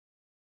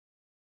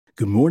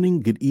Good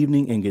morning, good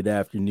evening, and good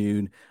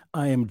afternoon.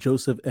 I am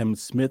Joseph M.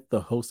 Smith,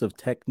 the host of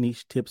Tech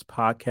Niche Tips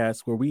podcast,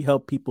 where we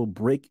help people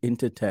break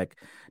into tech,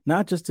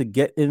 not just to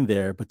get in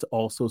there, but to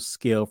also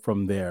scale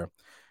from there.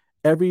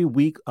 Every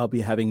week, I'll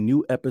be having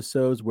new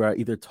episodes where I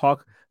either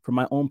talk from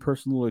my own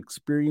personal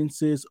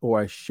experiences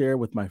or I share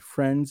with my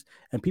friends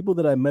and people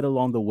that I met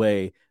along the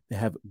way that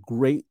have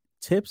great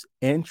tips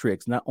and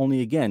tricks, not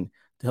only, again,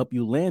 to help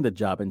you land a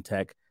job in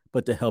tech,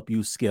 but to help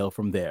you scale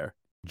from there.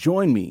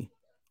 Join me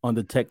on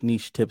the Tech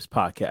Niche Tips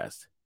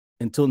podcast.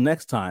 Until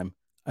next time,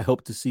 I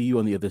hope to see you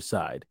on the other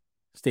side.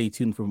 Stay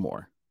tuned for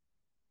more.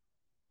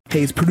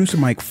 Hey, it's producer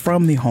Mike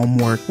from the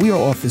HomeWork. We are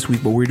off this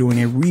week, but we're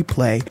doing a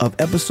replay of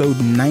episode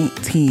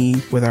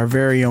 19 with our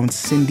very own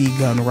Cindy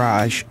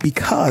Gunraj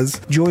because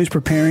Joy is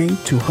preparing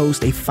to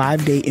host a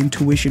 5-day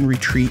intuition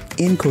retreat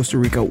in Costa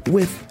Rica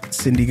with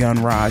Cindy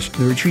Gunraj.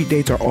 The retreat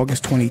dates are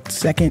August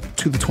 22nd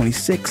to the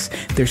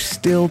 26th. There's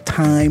still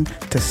time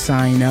to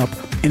sign up.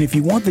 And if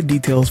you want the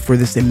details for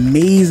this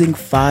amazing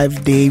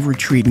 5-day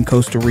retreat in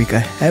Costa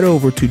Rica, head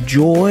over to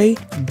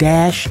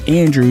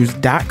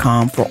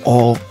joy-andrews.com for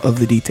all of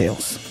the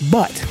details.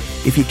 But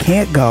if you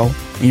can't go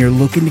and you're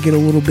looking to get a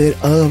little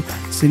bit of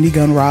Cindy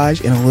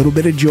Gunraj and a little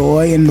bit of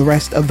Joy and the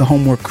rest of the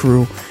HomeWork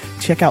crew,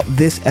 check out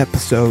this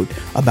episode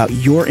about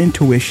your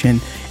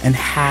intuition and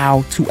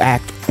how to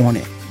act on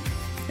it.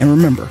 And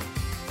remember,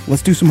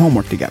 let's do some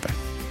homework together.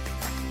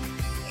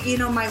 You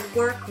know, my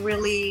work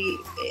really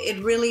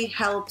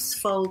helps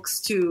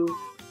folks to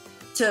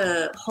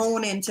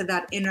hone into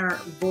that inner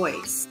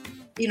voice.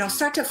 You know,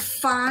 start to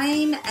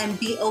find and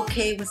be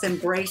okay with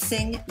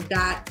embracing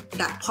that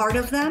part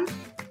of them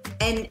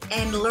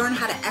and learn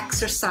how to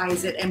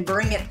exercise it and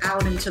bring it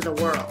out into the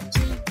world.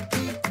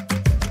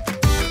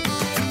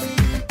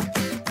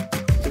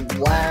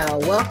 Wow.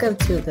 Welcome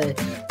to the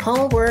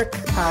HomeWork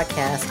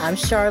podcast. I'm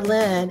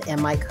Charlene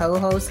and my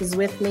co-host is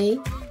with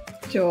me,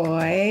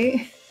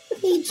 Joy.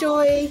 Hey,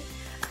 Joy.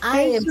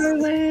 Hey,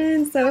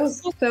 Charlene. So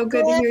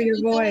good to hear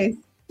your voice.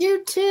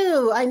 You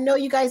too. I know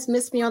you guys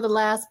missed me on the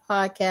last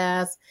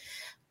podcast,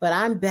 but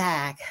I'm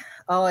back.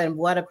 Oh, and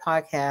what a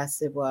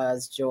podcast it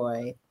was,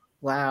 Joy.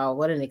 Wow,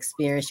 what an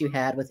experience you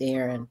had with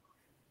Aaron.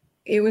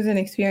 It was an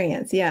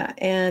experience, yeah.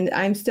 And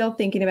I'm still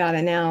thinking about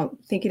it now,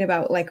 thinking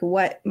about like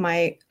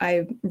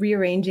I'm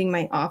rearranging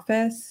my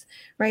office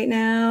right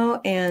now.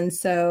 And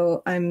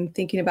so I'm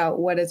thinking about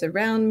what is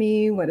around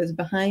me, what is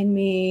behind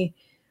me,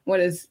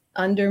 what is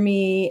under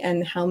me,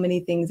 and how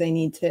many things I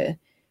need to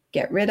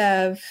get rid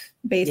of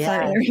based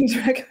on Aaron's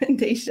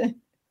recommendation.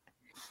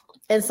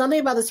 And something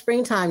about the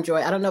springtime,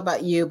 Joy, I don't know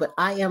about you, but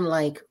I am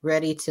like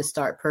ready to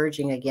start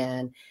purging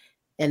again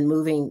and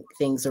moving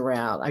things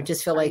around. I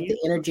just feel like the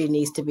energy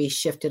needs to be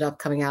shifted up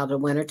coming out of the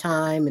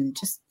wintertime and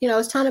just, you know,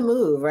 it's time to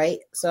move, right?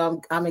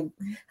 So I'm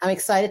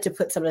excited to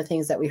put some of the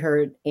things that we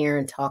heard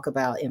Aaron talk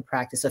about in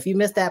practice. So if you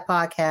missed that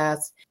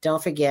podcast,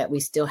 don't forget, we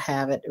still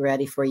have it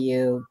ready for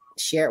you.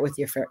 Share it with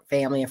your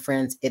family and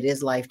friends. It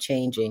is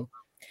life-changing.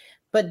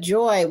 But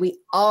Joy, we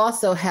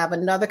also have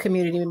another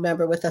community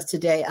member with us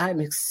today.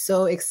 I'm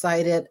so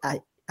excited.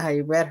 I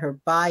read her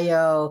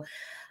bio.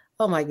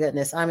 Oh my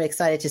goodness. I'm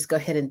excited to just go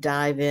ahead and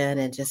dive in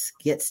and just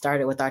get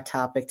started with our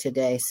topic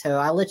today. So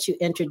I'll let you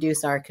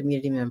introduce our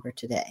community member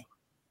today.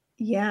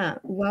 Yeah.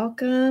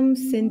 Welcome,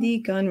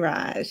 Cindy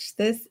Gunraj.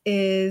 This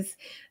is,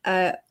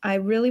 I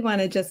really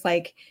want to just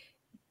like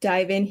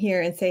dive in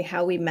here and say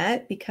how we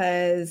met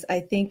because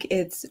I think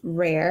it's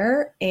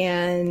rare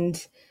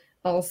and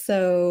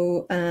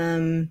also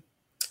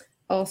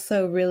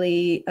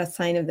really a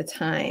sign of the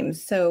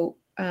times. So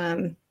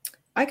I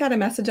got a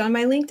message on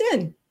my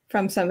LinkedIn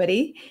from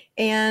somebody,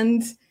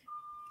 and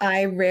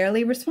I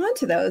rarely respond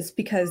to those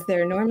because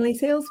they're normally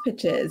sales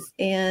pitches,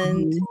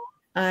 and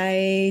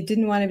I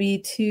didn't want to be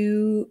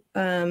too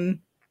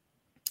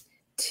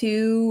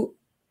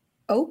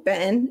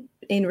open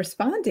in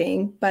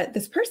responding. But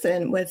this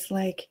person was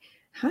like,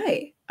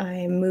 "Hi,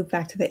 I moved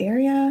back to the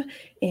area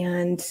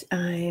and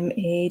I'm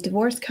a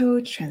divorce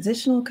coach,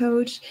 transitional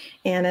coach,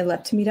 and I'd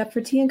love to meet up for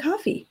tea and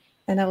coffee."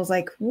 And I was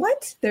like,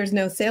 what? There's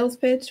no sales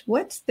pitch?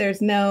 What?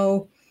 There's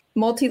no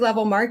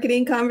multi-level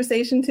marketing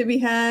conversation to be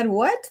had?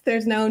 What?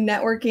 There's no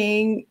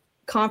networking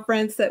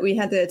conference that we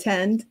had to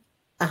attend?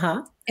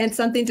 And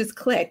something just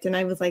clicked. And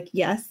I was like,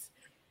 yes,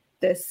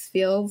 this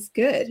feels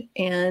good.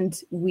 And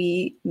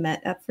we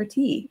met up for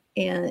tea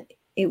and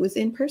it was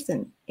in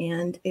person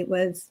and it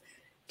was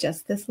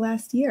just this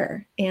last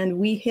year and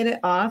we hit it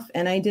off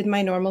and I did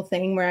my normal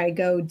thing where I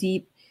go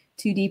deep,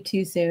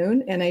 too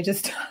soon. And I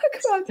just talk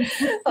about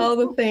all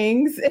the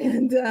things.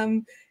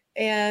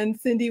 And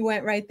Cindy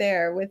went right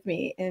there with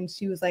me and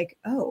she was like,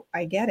 oh,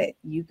 I get it.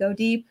 You go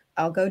deep,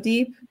 I'll go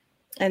deep.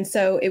 And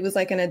so it was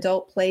like an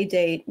adult play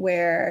date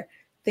where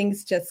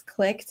things just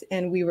clicked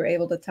and we were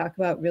able to talk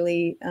about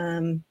really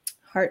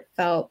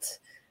heartfelt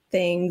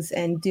things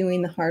and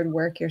doing the hard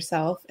work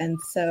yourself. And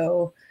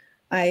so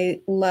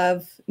I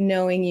love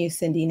knowing you,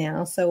 Cindy,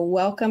 now. So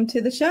welcome to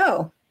the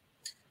show.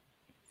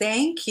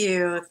 Thank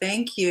you.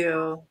 Thank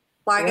you.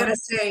 Well, I got to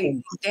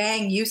say,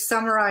 dang, you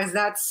summarized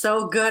that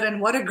so good.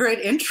 And what a great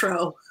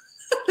intro.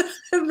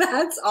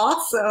 That's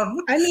awesome.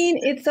 I mean,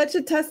 it's such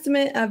a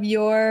testament of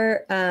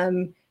your,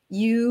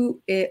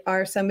 you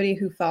are somebody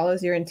who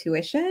follows your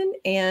intuition,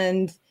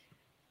 and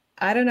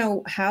I don't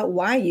know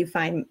why you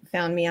found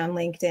me on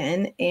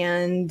LinkedIn,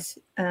 and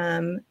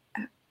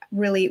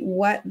really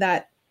what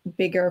that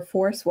bigger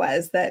force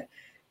was that,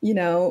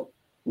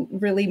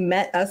 really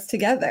met us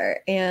together.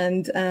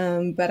 And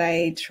but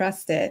I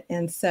trust it.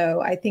 And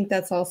so I think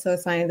that's also a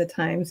sign of the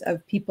times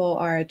of people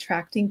are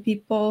attracting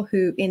people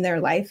who in their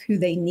life who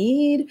they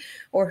need,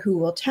 or who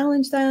will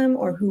challenge them,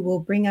 or who will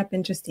bring up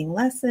interesting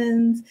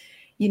lessons,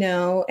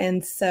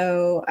 and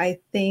so I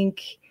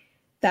think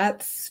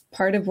that's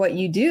part of what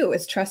you do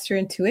is trust your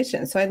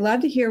intuition. So I'd love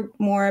to hear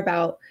more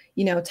about,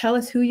 tell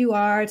us who you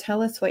are,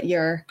 tell us what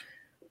your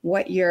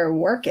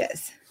work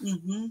is.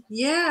 Mm-hmm.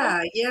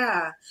 Yeah.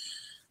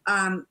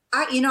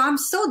 I'm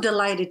so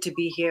delighted to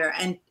be here,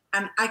 and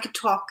I could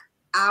talk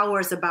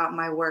hours about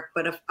my work,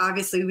 but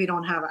obviously we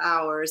don't have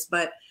hours,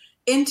 but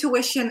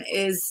intuition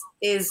is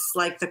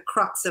like the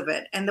crux of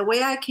it. And the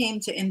way I came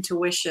to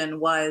intuition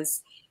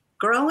was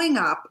growing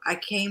up. I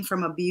came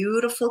from a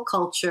beautiful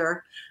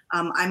culture.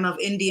 I'm of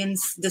Indian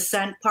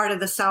descent, part of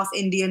the South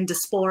Indian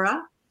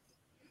diaspora.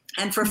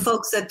 And for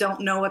folks that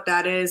don't know what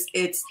that is,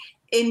 it's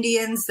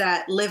Indians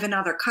that live in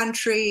other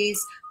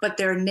countries, but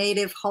their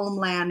native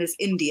homeland is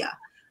India.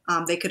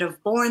 They could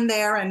have born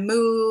there and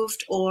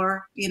moved,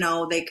 or,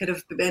 they could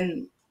have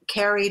been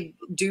carried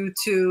due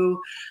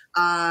to,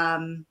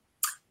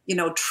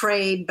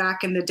 trade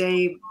back in the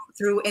day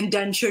through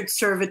indentured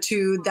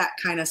servitude, that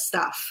kind of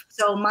stuff.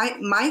 So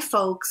my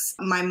folks,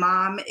 my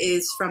mom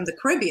is from the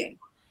Caribbean,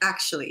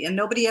 actually, and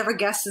nobody ever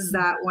guesses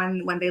that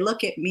when they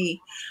look at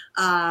me.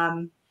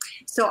 My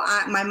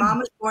mom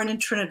was born in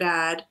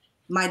Trinidad.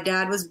 My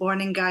dad was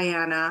born in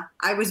Guyana.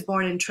 I was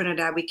born in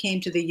Trinidad. We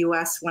came to the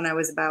U.S. when I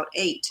was about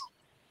 8.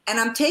 And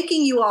I'm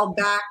taking you all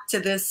back to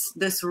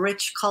this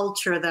rich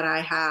culture that I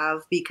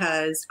have,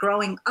 because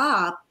growing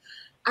up,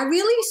 I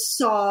really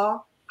saw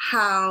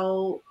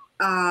how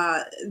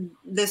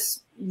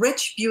this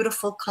rich,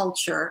 beautiful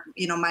culture,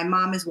 my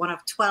mom is one of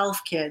 12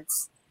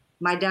 kids.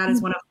 My dad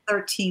is one of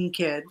 13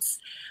 kids,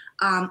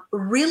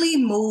 really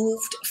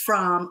moved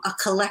from a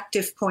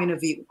collective point of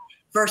view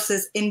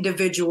versus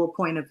individual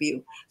point of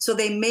view. So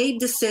they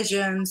made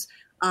decisions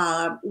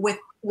with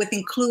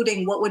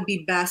including what would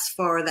be best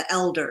for the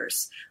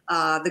elders,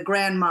 the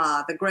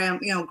grandma, the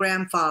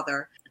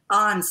grandfather,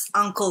 aunts,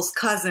 uncles,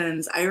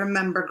 cousins. I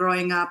remember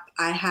growing up,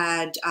 I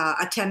had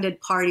attended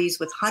parties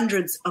with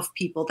hundreds of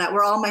people that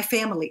were all my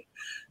family.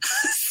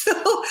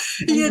 So,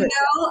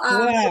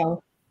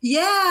 wow.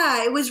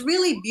 Yeah, it was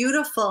really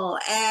beautiful.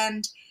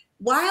 And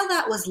while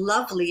that was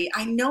lovely,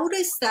 I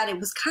noticed that it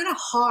was kind of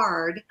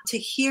hard to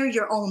hear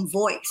your own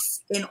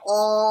voice in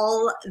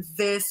all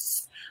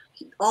this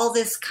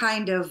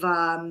kind of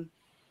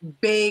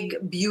big,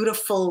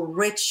 beautiful,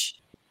 rich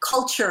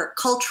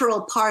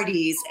cultural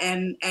parties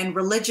and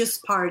religious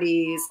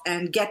parties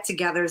and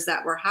get-togethers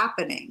that were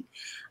happening,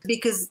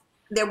 because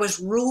there was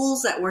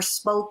rules that were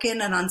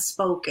spoken and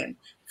unspoken.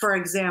 For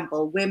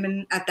example,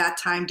 women at that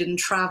time didn't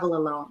travel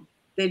alone.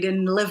 They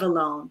didn't live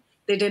alone.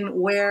 They didn't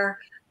wear.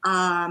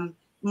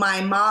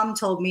 My mom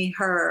told me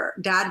her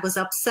dad was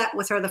upset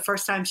with her the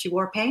first time she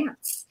wore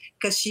pants,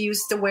 because she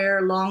used to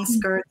wear long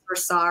skirts or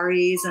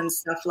saris and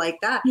stuff like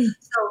that.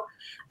 So,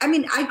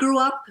 I grew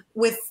up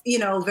with,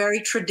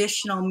 very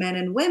traditional men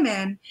and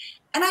women.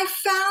 And I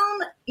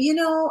found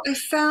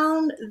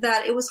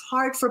that it was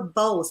hard for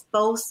both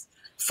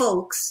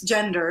folks,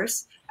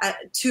 genders,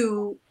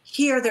 to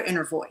hear their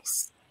inner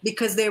voice,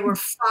 because they were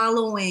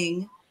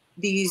following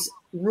these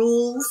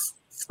rules,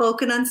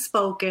 spoken,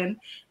 unspoken.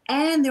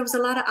 And there was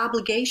a lot of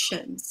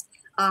obligations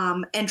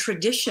and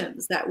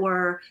traditions that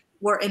were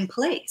in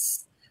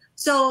place.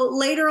 So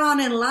later on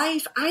in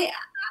life,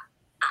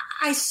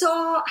 I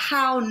saw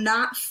how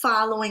not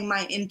following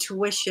my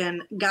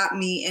intuition got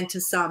me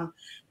into some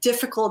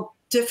difficult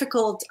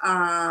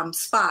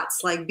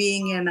spots, like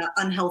being in an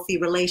unhealthy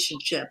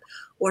relationship,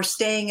 or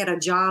staying at a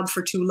job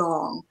for too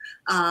long,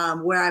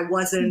 where I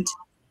wasn't,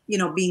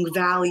 being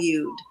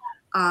valued,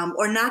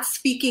 or not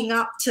speaking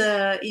up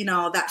to,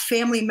 that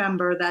family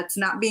member that's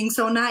not being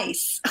so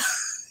nice.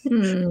 Right.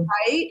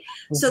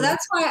 Mm-hmm. So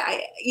that's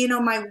why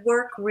my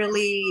work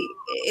really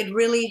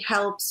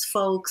helps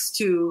folks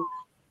to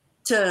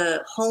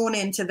hone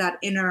into that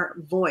inner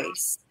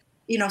voice,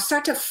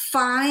 start to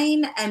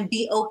find and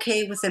be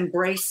okay with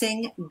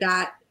embracing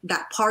that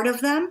part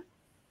of them,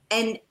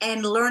 and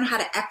learn how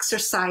to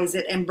exercise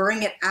it and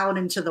bring it out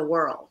into the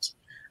world.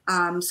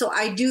 So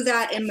I do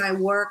that in my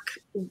work,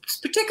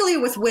 particularly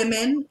with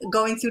women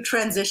going through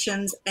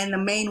transitions, and the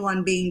main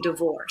one being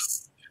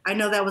divorce. I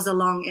know that was a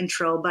long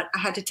intro, but I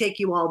had to take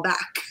you all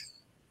back.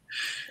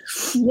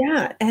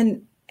 Yeah.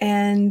 And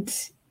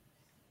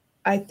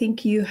I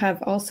think you have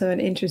also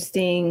an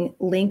interesting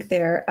link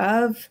there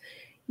of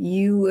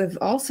you have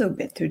also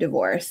been through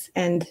divorce,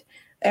 and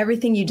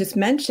everything you just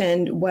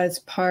mentioned was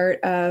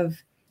part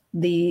of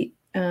the,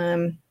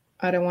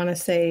 I don't want to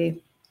say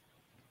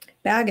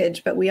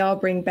baggage, but we all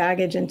bring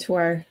baggage into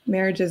our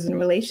marriages and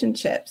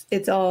relationships.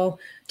 It's all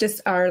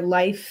just our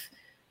life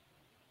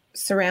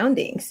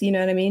surroundings, you know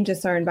what I mean?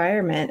 Just our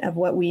environment of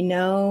what we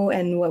know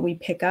and what we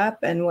pick up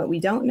and what we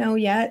don't know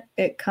yet.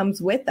 It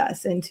comes with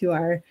us into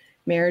our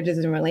marriages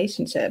and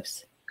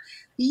relationships.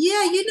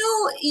 Yeah,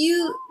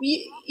 you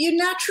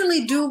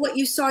naturally do what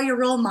you saw your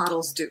role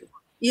models do.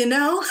 Yeah.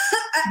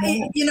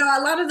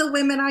 A lot of the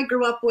women I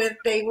grew up with,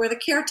 they were the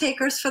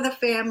caretakers for the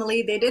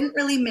family. They didn't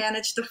really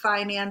manage the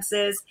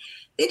finances.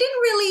 They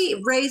didn't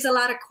really raise a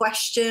lot of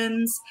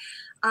questions.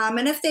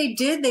 And if they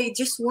did, they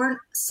just weren't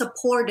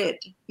supported.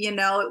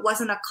 It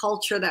wasn't a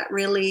culture that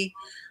really,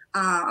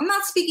 I'm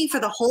not speaking for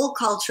the whole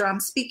culture. I'm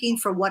speaking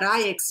for what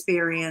I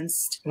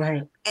experienced.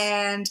 Right.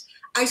 And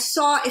I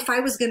saw if I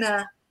was going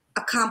to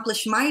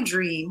accomplish my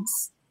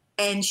dreams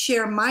and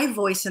share my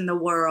voice in the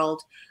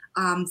world,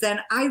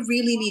 then I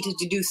really needed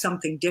to do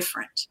something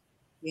different.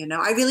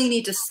 I really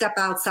need to step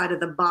outside of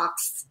the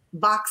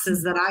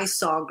boxes that I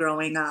saw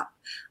growing up.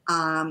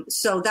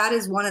 So that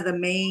is one of the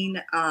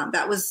main,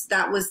 that was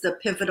the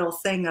pivotal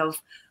thing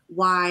of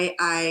why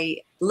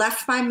I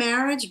left my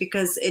marriage,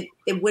 because it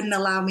wouldn't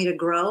allow me to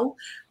grow.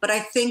 But I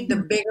think the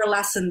bigger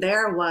lesson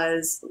there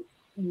was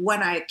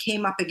when I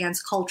came up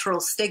against cultural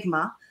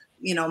stigma.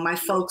 My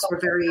folks were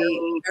very,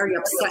 very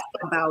upset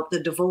about the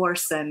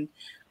divorce and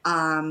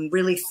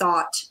really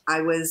thought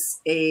I was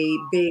a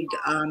big,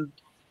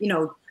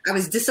 I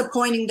was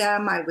disappointing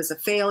them. I was a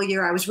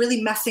failure. I was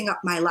really messing up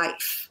my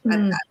life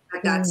at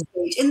that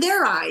stage in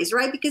their eyes,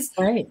 right? Because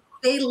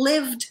they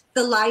lived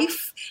the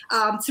life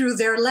through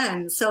their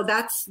lens. So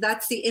that's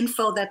the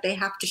info that they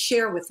have to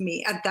share with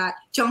me at that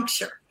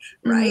juncture,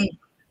 right?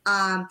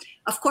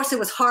 Of course, it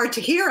was hard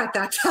to hear at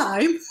that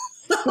time.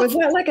 Was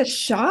that like a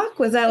shock?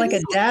 Was that like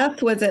a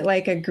death? Was it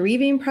like a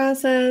grieving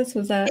process? It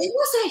was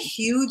a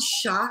huge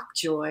shock,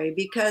 Joy,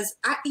 because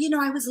I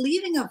was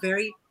leaving a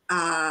very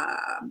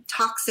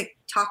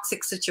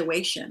toxic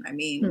situation. I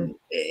mean,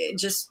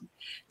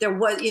 there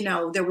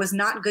was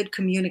not good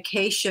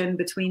communication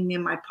between me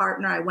and my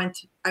partner. I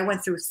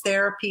went through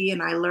therapy,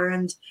 and I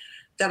learned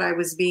that I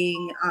was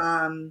being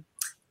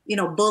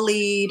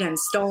bullied and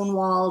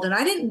stonewalled.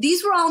 And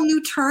these were all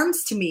new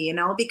terms to me,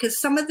 because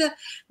some of the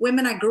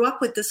women I grew up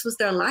with, this was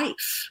their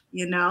life,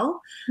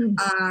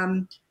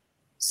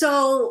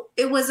 So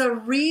it was a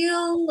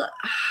real,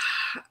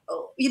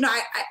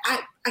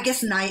 I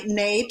guess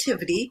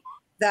naivety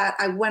that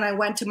when I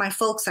went to my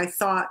folks, I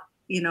thought,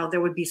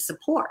 there would be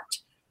support,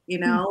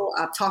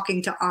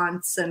 talking to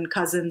aunts and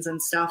cousins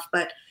and stuff.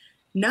 But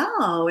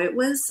no, it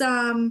was,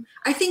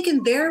 I think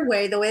in their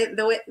way, the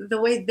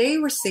way they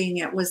were seeing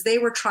it was they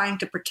were trying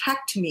to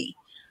protect me,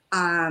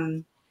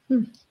 by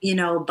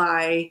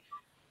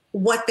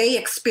what they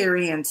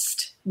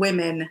experienced,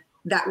 women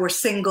that were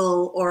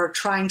single or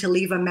trying to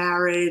leave a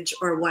marriage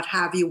or what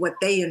have you, what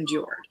they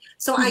endured.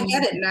 So I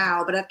get it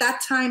now, but at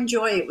that time,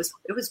 Joy, it was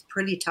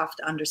pretty tough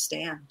to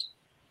understand.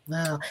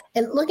 Wow.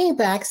 And looking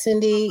back,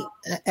 Cindy,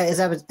 as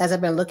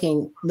I've been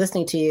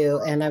listening to you,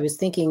 and I was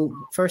thinking,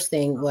 first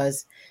thing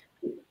was,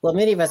 well,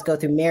 many of us go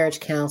through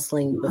marriage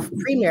counseling,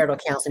 premarital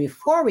counseling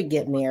before we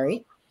get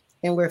married,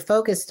 and we're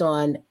focused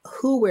on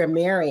who we're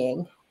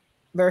marrying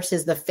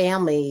versus the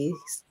families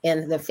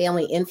and the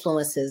family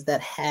influences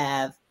that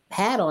have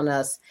had on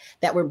us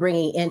that we're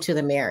bringing into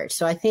the marriage.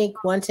 So I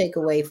think one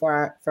takeaway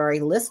for our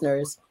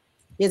listeners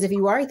is, if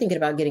you are thinking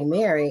about getting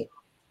married,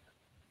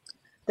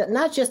 that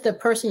not just the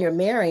person you're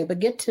marrying, but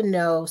get to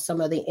know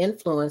some of the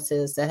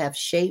influences that have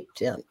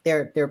shaped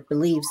their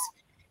beliefs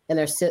and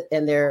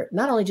their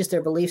not only just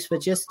their beliefs,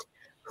 but just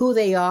who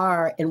they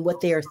are and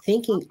what they are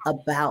thinking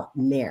about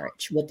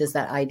marriage. What does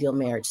that ideal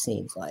marriage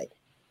seems like?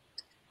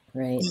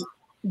 Right.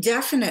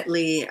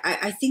 Definitely.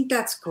 I think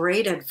that's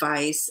great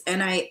advice.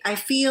 And I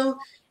feel,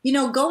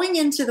 going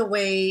into the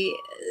way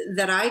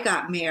that I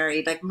got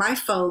married, like my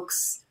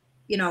folks,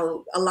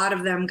 a lot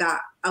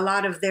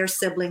of their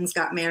siblings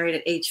got married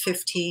at age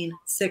 15,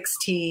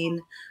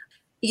 16.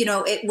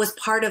 It was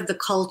part of the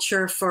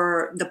culture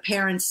for the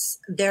parents,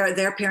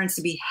 their parents,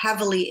 to be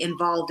heavily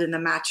involved in the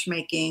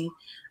matchmaking.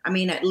 I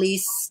mean, at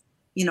least,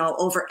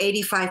 over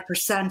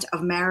 85%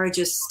 of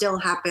marriages still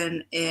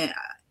happen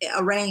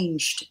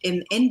arranged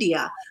in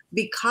India,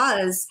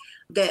 because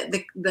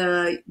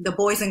the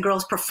boys and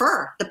girls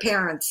prefer the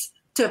parents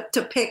to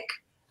pick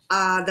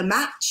the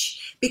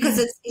match, because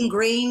it's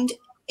ingrained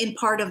in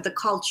part of the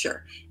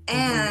culture.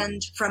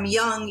 And from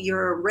young,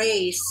 you're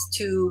raised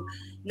to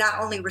not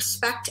only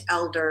respect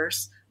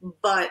elders,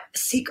 but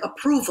seek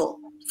approval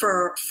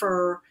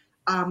for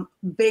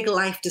big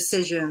life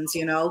decisions,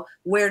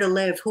 where to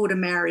live, who to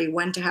marry,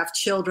 when to have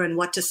children,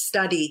 what to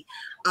study.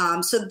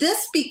 So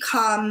this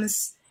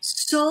becomes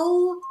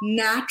so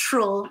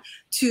natural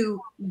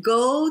to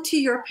go to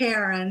your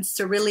parents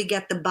to really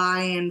get the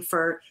buy-in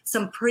for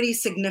some pretty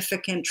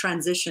significant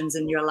transitions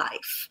in your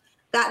life.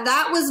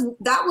 That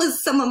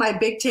was some of my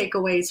big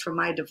takeaways from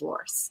my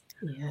divorce.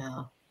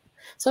 Yeah.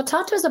 So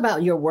talk to us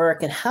about your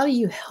work and how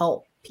you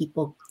help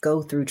people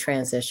go through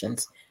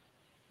transitions.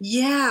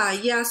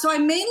 Yeah. So I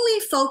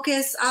mainly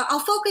I'll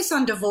focus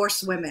on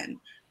divorced women.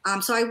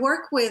 So I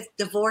work with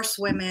divorced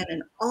women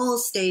in all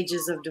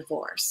stages of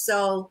divorce.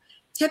 So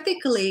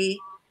typically,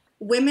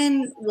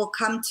 women will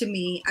come to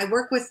me. I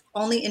work with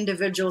only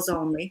individuals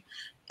only.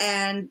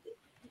 And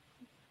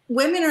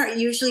women are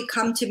usually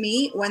come to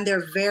me when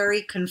they're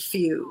very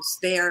confused.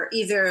 They are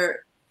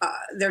either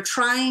they're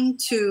trying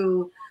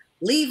to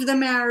leave the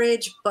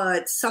marriage,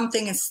 but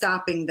something is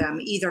stopping them.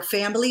 Either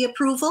family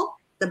approval,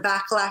 the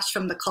backlash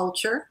from the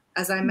culture,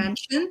 as I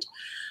mentioned,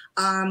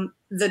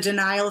 the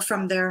denial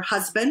from their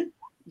husband.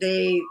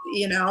 The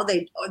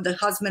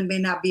husband may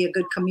not be a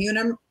good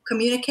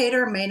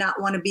communicator, may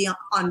not want to be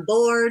on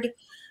board,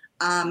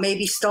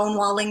 maybe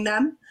stonewalling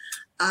them.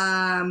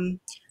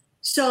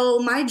 So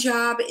my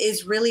job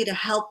is really to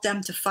help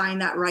them to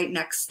find that right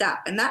next step.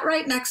 And that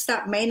right next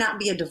step may not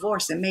be a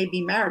divorce. It may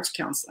be marriage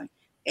counseling.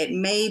 It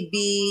may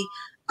be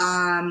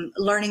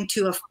learning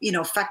to,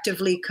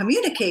 effectively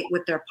communicate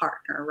with their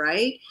partner,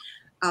 right?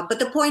 But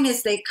the point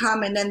is they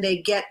come and then they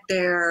get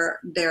their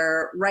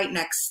right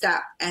next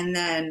step. And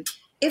then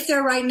if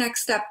their right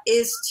next step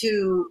is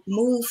to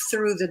move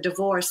through the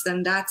divorce,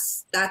 then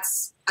that's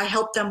I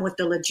help them with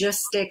the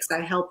logistics.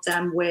 I help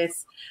them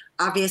with,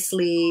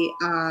 obviously,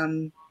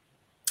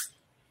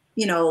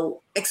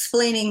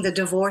 explaining the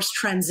divorce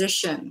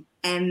transition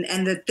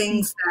and the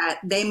things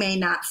that they may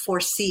not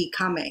foresee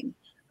coming.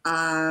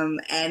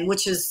 And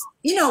which is,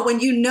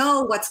 when you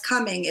know what's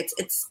coming,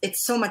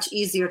 it's so much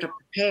easier to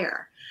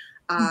prepare.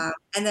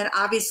 And then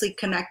obviously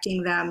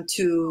connecting them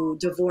to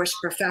divorce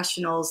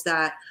professionals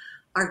that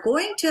are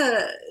going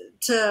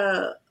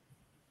to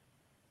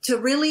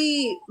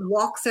really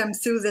walk them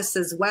through this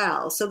as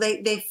well. So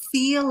they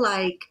feel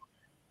like,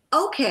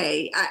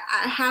 okay,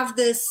 I have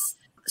this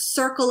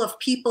circle of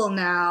people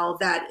now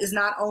that is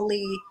not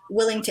only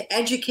willing to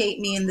educate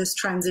me in this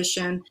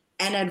transition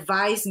and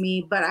advise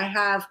me, but I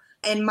have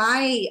in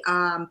my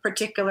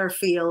particular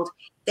field,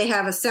 they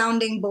have a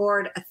sounding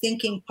board, a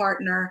thinking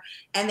partner,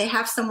 and they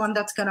have someone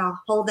that's going to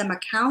hold them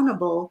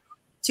accountable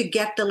to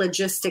get the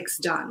logistics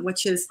done,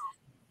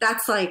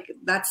 that's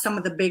some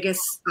of the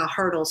biggest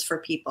hurdles for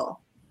people.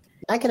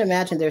 I can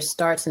imagine there's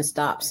starts and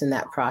stops in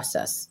that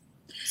process.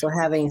 So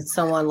having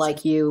someone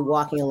like you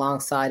walking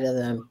alongside of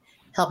them,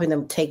 helping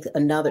them take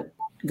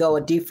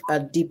a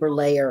deeper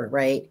layer,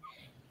 right?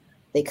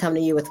 They come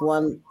to you with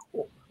one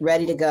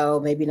ready to go,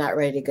 maybe not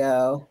ready to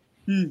go.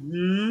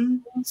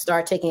 Mm-hmm.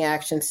 Start taking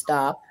action,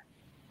 stop,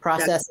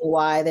 processing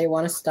why they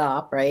want to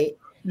stop, right?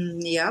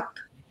 Yep.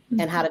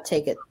 And how to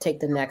take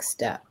the next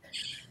step.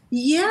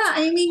 Yeah,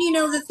 I mean,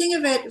 the thing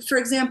of it, for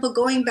example,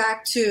 going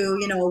back to,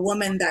 a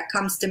woman that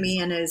comes to me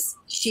and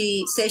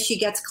she says she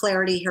gets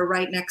clarity, her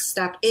right next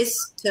step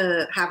is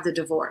to have the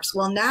divorce.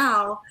 Well,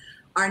 now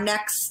our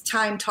next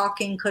time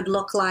talking could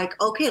look like,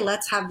 okay,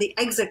 let's have the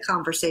exit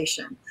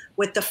conversation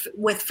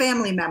with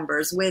family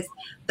members, with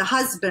the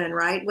husband,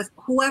 right? With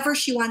whoever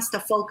she wants to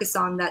focus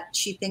on that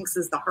she thinks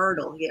is the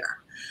hurdle here.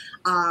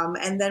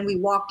 And then we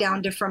walk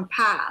down different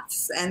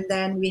paths, and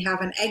then we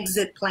have an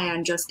exit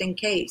plan just in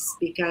case,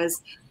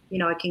 because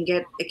it can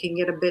get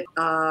a bit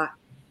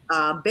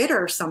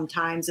bitter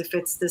sometimes if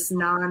it's this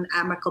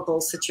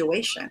non-amicable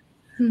situation.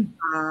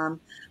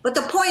 But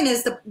the point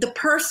is, the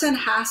person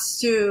has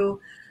to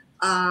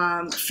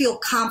feel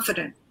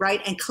confident,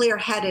 right, and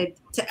clear-headed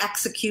to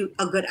execute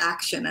a good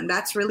action, and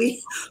that's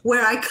really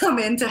where I come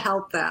in to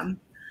help them.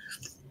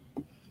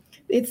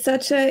 It's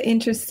such an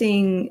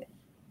interesting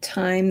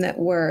time that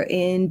we're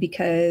in,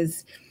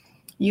 because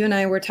you and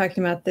I were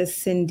talking about this,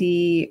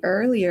 Cindy,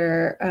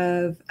 earlier,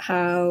 of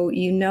how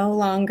you no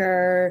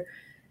longer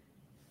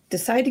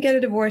decide to get a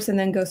divorce and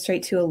then go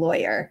straight to a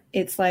lawyer.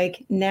 It's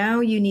like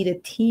now you need a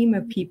team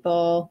of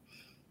people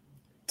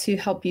to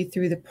help you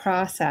through the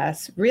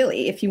process,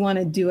 really, if you want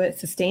to do it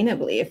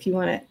sustainably, if you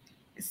want to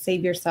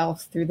save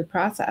yourself through the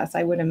process.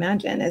 I would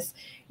imagine is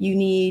you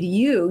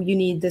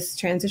need this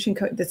transition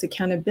coach, this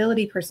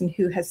accountability person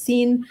who has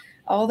seen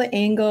all the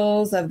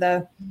angles of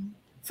the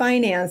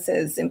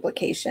finances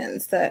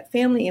implications, the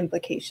family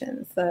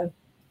implications, the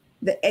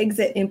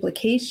exit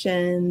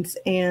implications,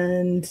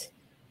 and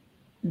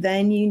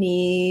then you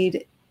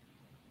need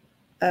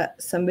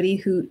somebody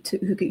who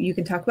you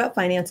can talk about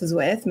finances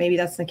with. Maybe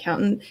that's an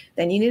accountant.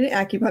 Then you need an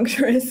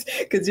acupuncturist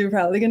because you're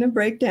probably going to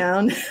break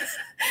down.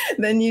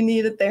 Then you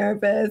need a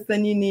therapist.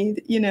 Then you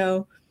need, you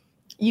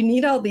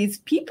need all these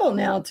people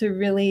now to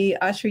really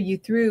usher you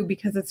through,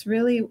 because it's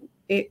really,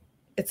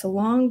 it's a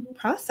long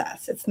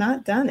process. It's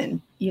not done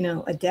in,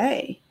 a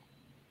day.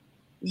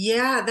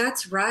 Yeah,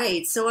 that's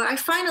right. So I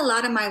find a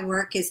lot of my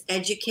work is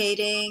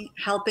educating,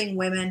 helping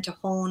women to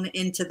hone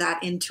into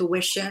that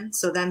intuition,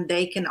 so then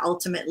they can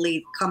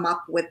ultimately come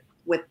up with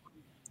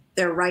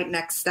their right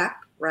next step,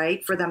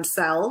 right, for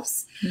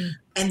themselves.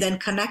 And then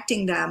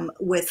connecting them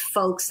with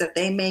folks that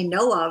they may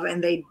know of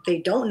and they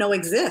don't know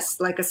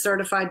exist, like a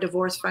certified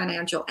divorce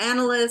financial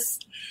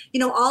analyst,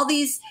 all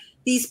these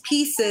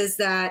pieces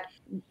that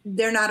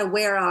they're not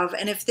aware of.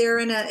 And if they're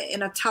in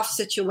a tough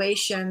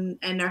situation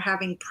and they're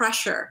having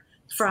pressure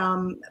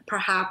from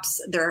perhaps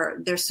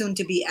their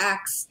soon-to-be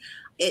ex,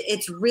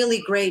 it's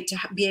really great to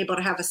be able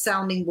to have a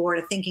sounding board,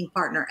 a thinking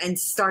partner, and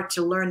start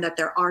to learn that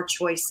there are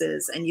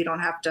choices, and you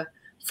don't have to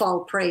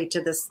fall prey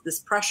to this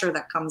pressure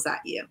that comes at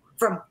you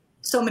from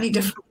so many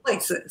different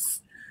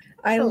places.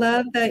 I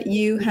love that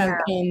you have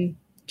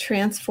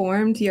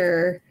transformed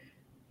your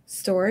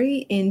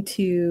story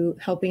into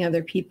helping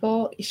other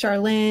people.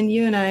 Charlene,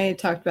 you and I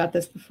talked about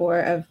this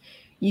before, of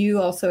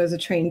you also as a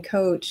trained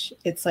coach.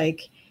 It's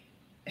like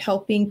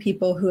helping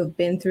people who have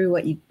been through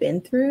what you've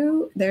been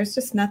through. There's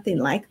just nothing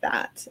like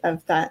that,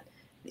 of that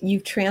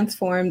you've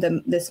transformed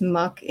this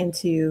muck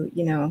into,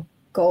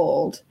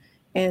 gold.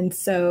 And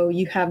so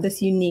you have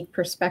this unique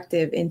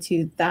perspective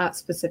into that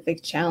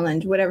specific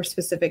challenge, whatever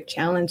specific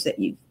challenge that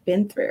you've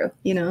been through,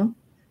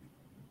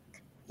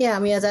 Yeah, I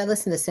mean, as I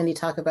listen to Cindy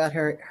talk about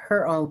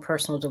her own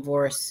personal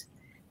divorce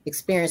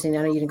experience, and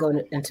I know you didn't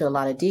go into a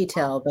lot of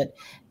detail, but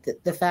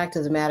the fact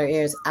of the matter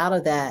is, out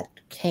of that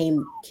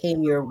came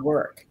your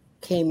work,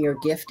 came your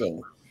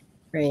gifting,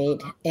 right?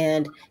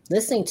 And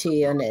listening to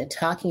you and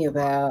talking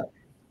about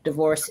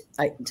divorce,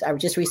 I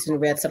just recently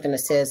read something that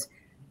says,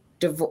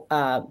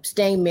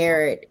 staying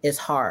married is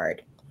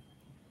hard.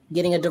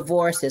 Getting a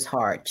divorce is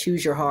hard.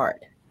 Choose your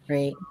heart,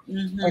 right?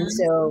 Mm-hmm. And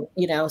so,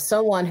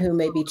 someone who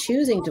may be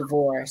choosing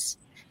divorce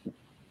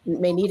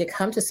may need to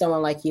come to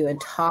someone like you and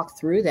talk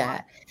through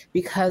that,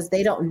 because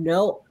they don't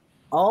know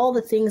all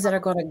the things that are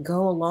going to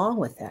go along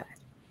with that,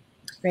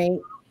 right?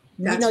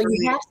 You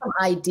have some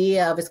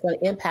idea of it's going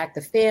to impact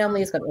the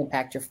family, it's going to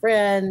impact your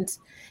friends,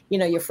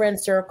 your friend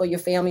circle, your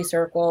family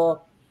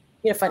circle,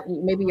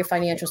 maybe your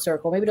financial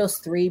circle, maybe those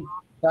three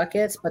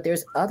buckets, but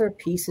there's other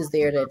pieces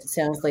there that it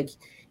sounds like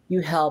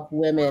you help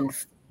women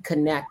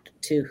connect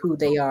to who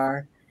they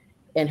are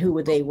and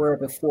who they were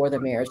before the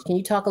marriage. Can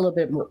you talk a little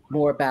bit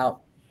more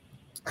about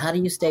how do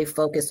you stay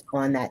focused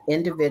on that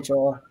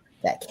individual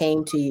that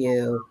came to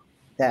you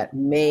that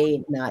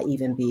may not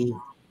even be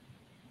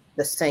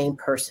the same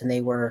person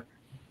they were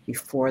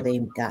before they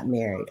got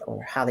married,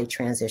 or how they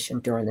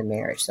transitioned during the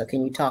marriage? So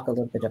can you talk a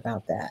little bit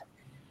about that?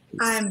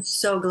 I'm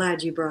so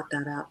glad you brought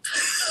that up.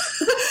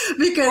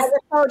 Because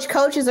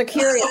coaches are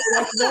curious.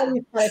 That's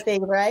one kind of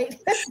thing, right?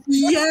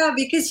 Yeah,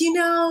 because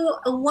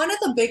one of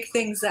the big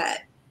things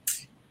that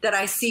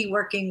I see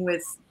working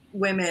with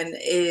women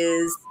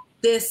is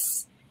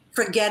this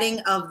forgetting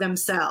of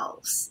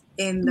themselves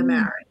in the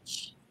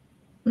marriage.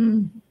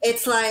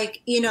 It's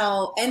like, and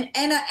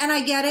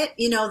I get it.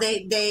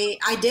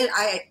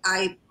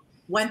 I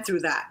went through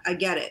that. I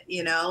get it.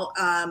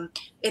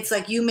 It's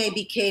like you may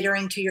be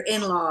catering to your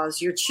in-laws,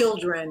 your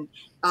children,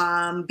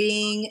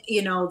 being,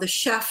 the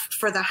chef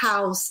for the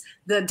house,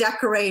 the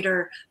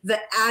decorator,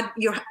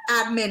 your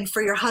admin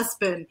for your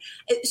husband.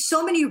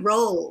 So many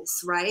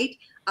roles, right?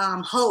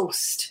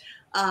 Host,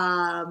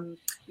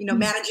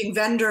 managing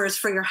vendors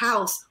for your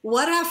house,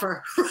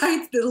 whatever,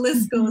 right? The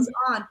list goes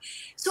on.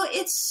 So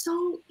it's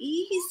so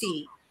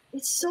easy.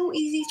 It's so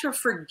easy to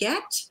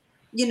forget,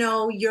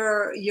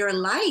 your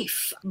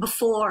life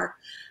before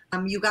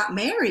you got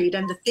married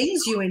and the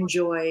things you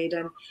enjoyed.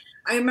 And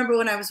I remember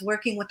when I was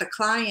working with a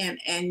client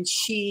and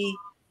she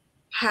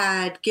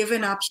had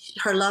given up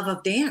her love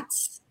of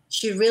dance.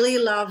 She really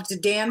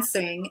loved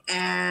dancing.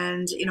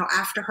 And,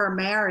 after her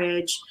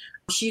marriage,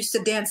 she used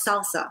to dance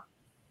salsa.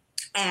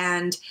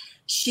 And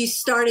she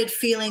started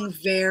feeling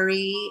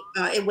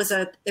it was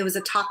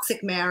a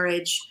toxic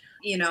marriage,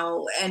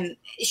 and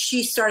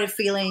she started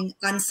feeling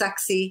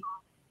unsexy,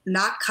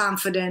 not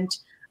confident,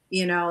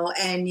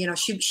 and,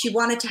 she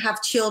wanted to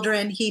have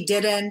children. He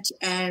didn't.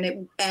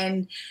 And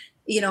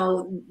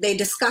they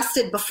discussed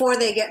it before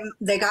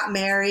they got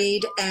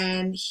married,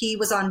 and he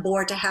was on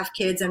board to have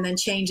kids and then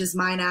change his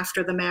mind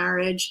after the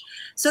marriage.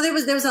 So there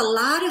was a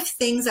lot of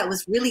things that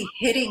was really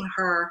hitting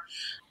her.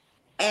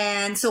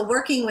 And so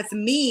working with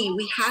me,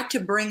 we had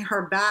to bring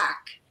her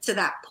back to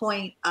that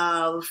point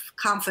of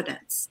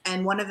confidence.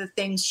 And one of the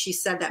things she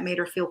said that made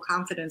her feel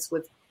confidence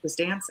was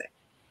dancing.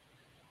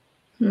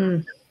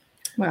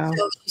 Wow.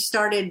 So she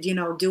started,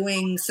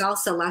 doing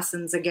salsa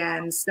lessons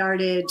again,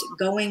 started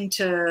going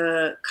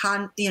to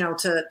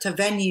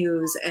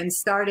venues, and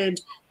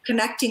started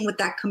connecting with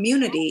that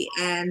community.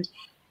 And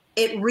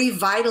it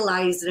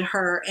revitalized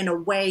her in a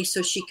way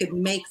so she could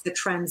make the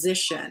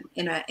transition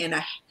in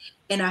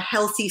a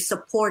healthy,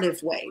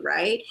 supportive way,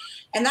 right?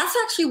 And that's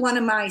actually one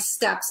of my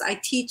steps. I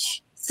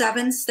teach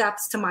 7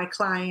 steps to my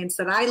clients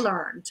that I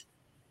learned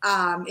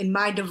in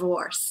my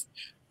divorce.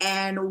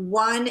 And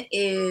one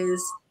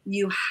is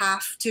you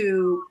have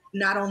to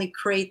not only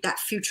create that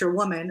future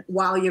woman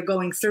while you're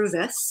going through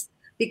this,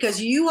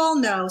 because you all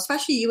know,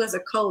 especially you as a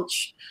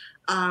coach,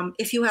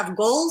 if you have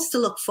goals to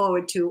look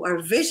forward to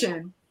or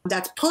vision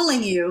that's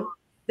pulling you,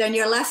 then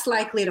you're less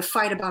likely to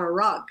fight about a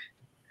rug,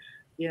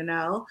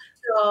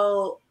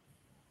 So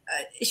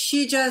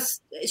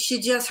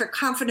her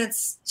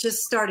confidence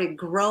just started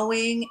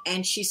growing,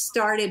 and she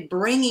started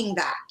bringing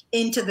that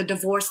into the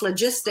divorce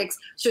logistics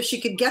so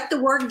she could get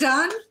the work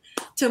done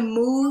to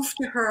move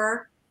to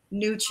her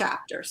new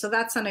chapter. So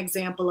that's an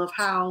example of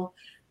how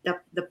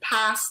the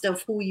past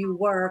of who you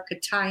were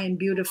could tie in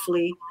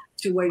beautifully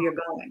to where you're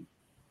going.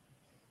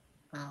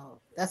 Oh,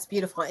 that's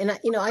beautiful. And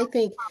I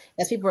think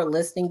as people are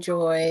listening,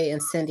 Joy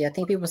and Cindy, I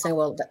think people are saying,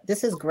 well,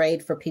 this is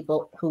great for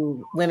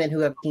women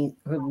who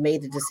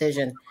made the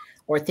decision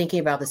or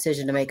thinking about the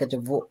decision to make a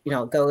divorce,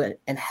 go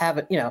and have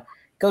it,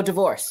 go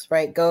divorce,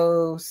 right?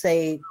 Go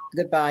say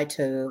goodbye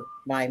to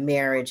my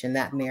marriage and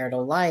that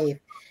marital life.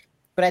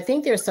 But I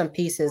think there's some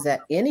pieces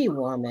that any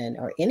woman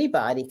or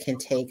anybody can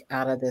take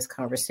out of this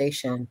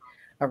conversation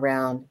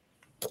around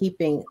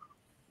keeping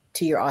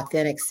to your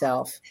authentic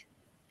self.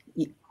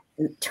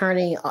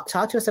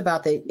 Talk to us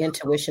about the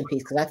intuition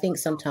piece, because I think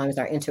sometimes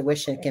our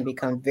intuition can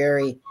become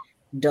very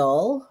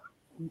dull.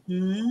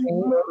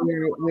 Mm-hmm.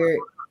 We're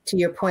to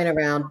your point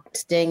around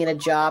staying in a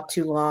job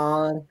too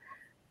long,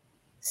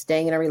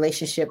 staying in a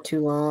relationship too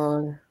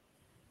long,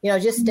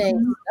 just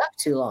staying up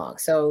too long.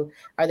 So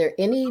are there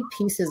any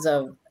pieces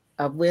of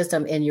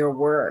wisdom in your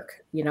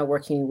work,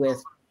 working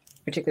with,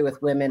 particularly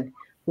with women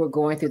who are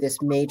going through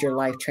this major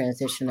life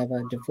transition of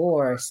a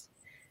divorce,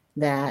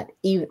 that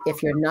even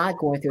if you're not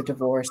going through a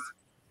divorce,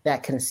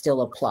 that can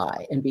still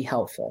apply and be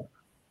helpful?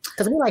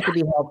 Because we like to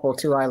be helpful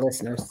to our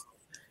listeners.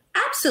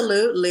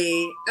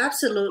 Absolutely.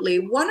 Absolutely.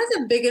 One of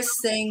the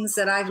biggest things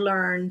that I've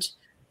learned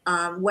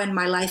when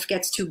my life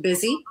gets too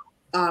busy,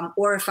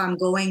 or if I'm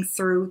going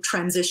through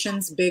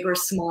transitions, big or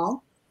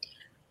small,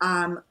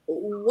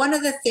 one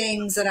of the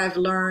things that I've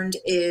learned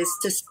is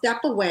to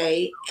step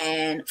away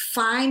and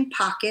find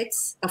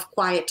pockets of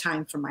quiet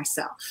time for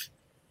myself.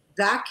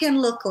 That can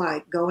look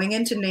like going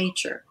into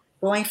nature,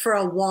 going for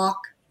a walk,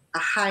 a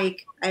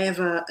hike. I have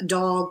a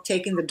dog,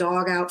 taking the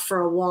dog out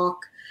for a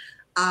walk.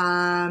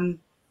 But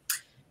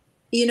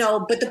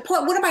the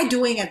point, what am I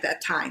doing at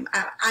that time?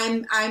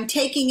 I'm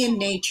taking in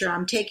nature.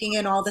 I'm taking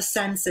in all the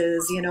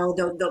senses.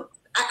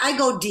 I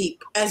go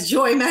deep, as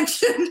Joy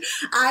mentioned.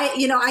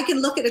 I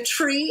can look at a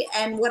tree,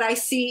 and what I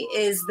see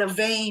is the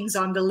veins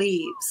on the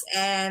leaves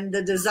and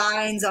the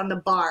designs on the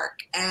bark,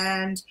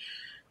 and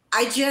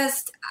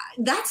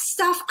that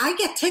stuff, I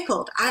get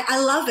tickled.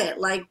 I love it.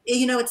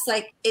 It's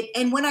like it.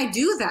 And when I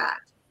do that,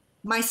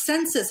 my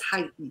senses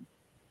heighten.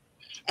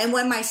 And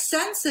when my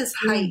senses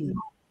heighten,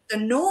 the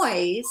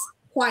noise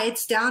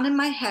quiets down in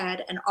my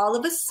head. And all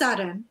of a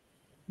sudden,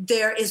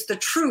 there is the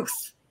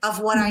truth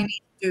of what I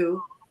need to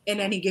do in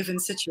any given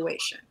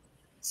situation.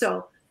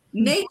 So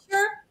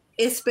nature,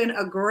 it's been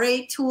a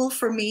great tool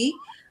for me.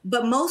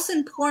 But most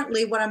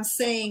importantly, what I'm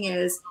saying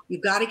is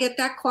you've got to get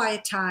that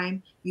quiet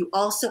time. You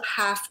also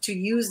have to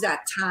use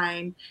that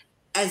time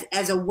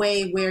as a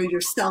way where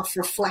you're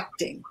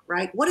self-reflecting,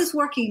 right? What is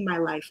working in my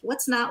life?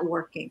 What's not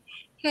working?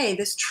 Hey,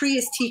 this tree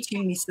is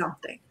teaching me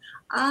something.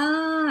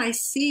 I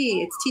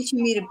see. It's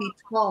teaching me to be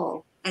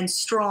tall and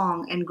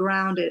strong and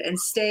grounded and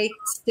stay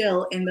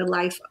still in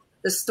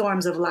the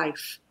storms of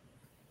life.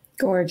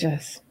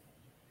 Gorgeous.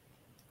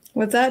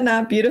 Was that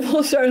not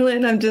beautiful,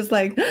 Charlene? I'm just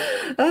like,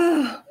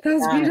 oh, that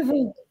was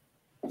beautiful.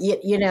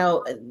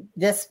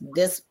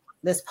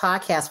 This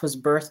podcast was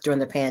birthed during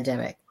the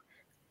pandemic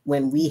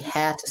when we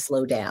had to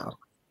slow down,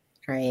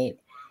 right?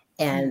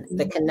 And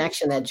the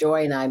connection that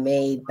Joy and I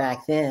made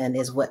back then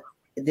is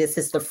this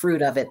is the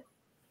fruit of it,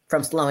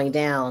 from slowing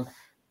down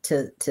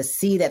to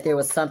see that there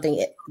was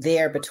something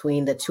there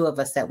between the two of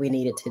us that we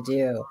needed to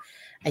do.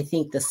 I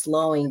think the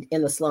slowing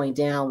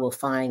down will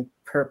find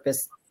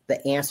purpose.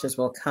 The answers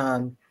will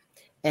come.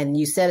 And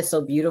you said it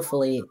so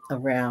beautifully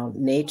around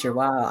nature.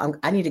 Wow,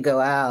 I need to go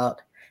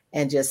out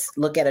and just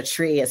look at a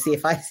tree and see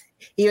if I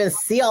even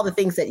see all the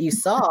things that you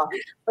saw.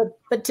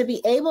 But to be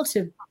able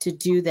to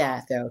do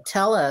that, though,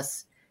 tell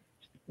us,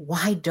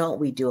 why don't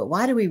we do it?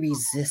 Why do we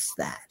resist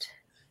that?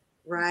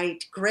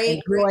 Right.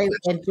 Great.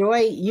 And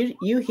Joy,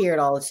 you hear it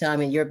all the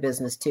time in your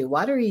business too.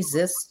 Why do we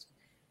resist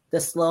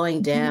the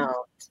slowing down?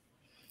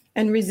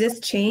 And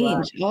resist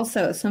change. Wow.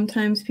 Also,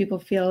 sometimes people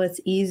feel it's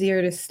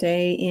easier to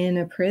stay in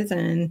a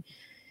prison,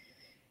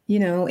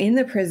 in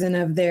the prison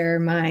of their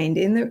mind,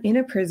 in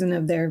a prison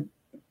of their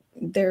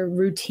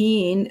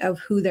routine of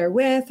who they're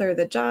with, or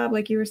the job,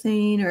 like you were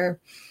saying, or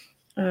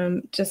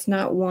just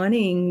not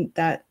wanting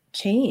that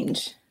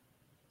change.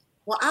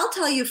 Well, I'll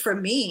tell you, for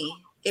me,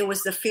 it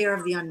was the fear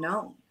of the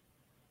unknown.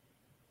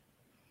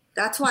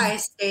 That's why I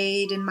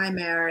stayed in my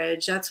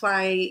marriage. That's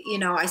why,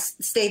 I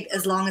stayed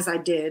as long as I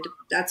did.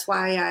 That's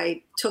why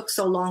I took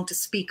so long to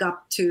speak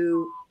up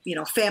to,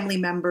 family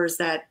members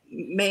that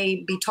may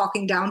be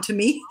talking down to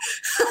me.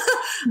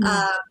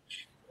 I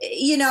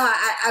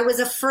was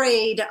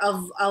afraid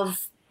of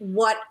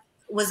what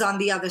was on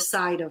the other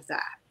side of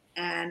that.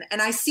 And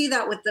I see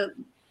that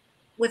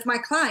with my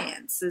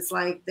clients. It's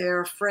like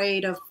they're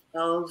afraid of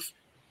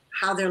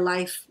how their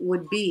life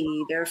would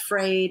be. They're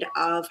afraid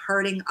of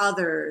hurting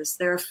others.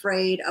 They're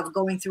afraid of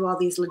going through all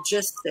these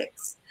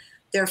logistics.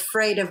 They're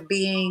afraid of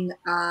being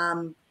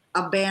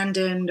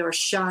abandoned or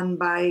shunned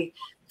by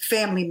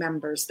family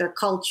members, their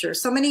culture.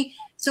 So many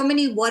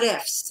what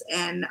ifs,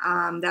 and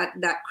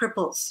that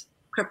cripples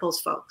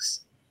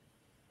folks.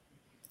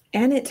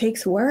 And it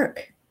takes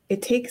work.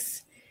 It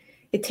takes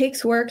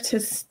work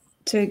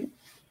to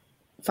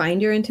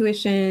find your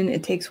intuition.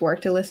 It takes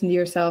work to listen to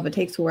yourself. It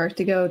takes work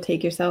to go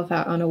take yourself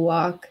out on a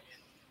walk.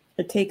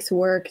 It takes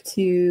work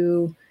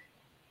to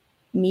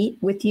meet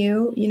with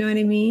you, you know what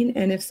I mean?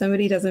 And if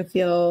somebody doesn't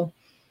feel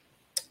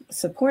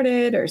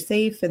supported or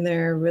safe in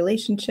their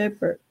relationship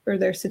or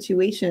their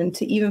situation,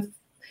 to even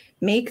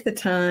make the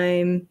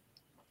time,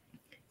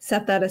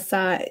 set that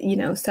aside,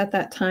 set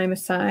that time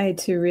aside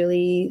to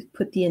really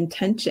put the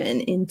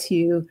intention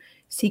into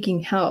seeking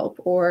help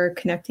or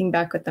connecting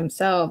back with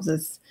themselves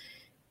is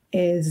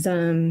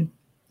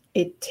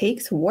it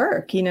takes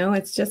work,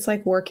 it's just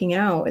like working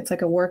out. It's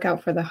like a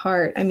workout for the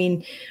heart. I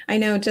mean, I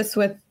know just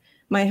with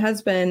my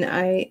husband,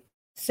 I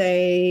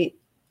say,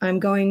 I'm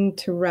going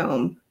to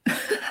Rome.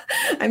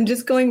 I'm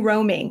just going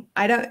roaming.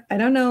 I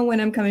don't know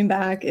when I'm coming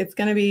back. It's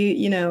going to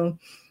be,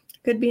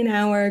 could be an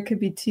hour, could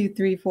be 2,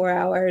 3, 4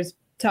 hours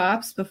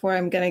tops before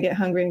I'm going to get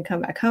hungry and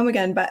come back home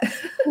again. But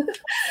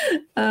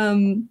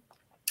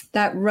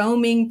that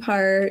roaming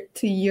part,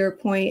 to your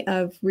point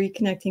of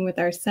reconnecting with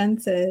our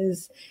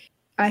senses,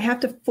 I have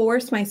to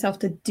force myself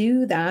to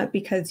do that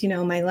because,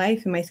 my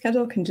life and my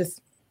schedule can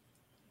just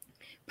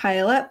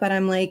pile up. But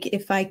I'm like,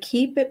 if I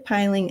keep it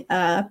piling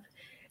up,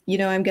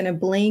 I'm going to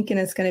blink and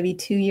it's going to be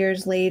 2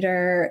 years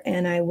later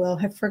and I will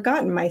have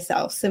forgotten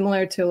myself.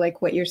 Similar to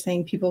like what you're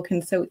saying, people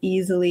can so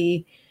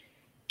easily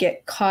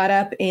get caught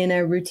up in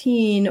a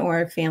routine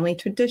or a family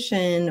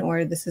tradition,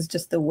 or this is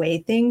just the way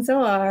things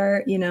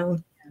are,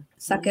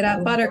 suck it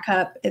up,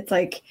 buttercup. It's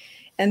like,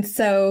 and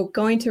so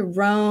going to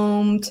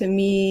Rome to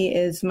me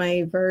is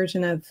my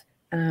version of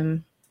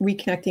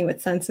reconnecting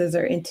with senses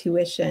or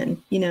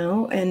intuition,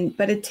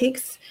 but it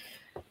takes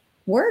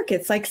work.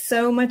 It's like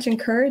so much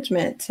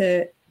encouragement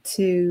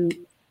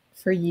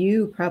for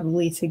you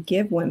probably to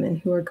give women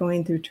who are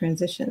going through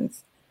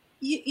transitions.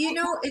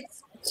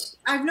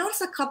 I've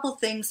noticed a couple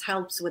things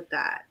helps with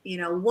that.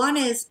 One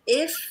is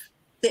if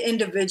the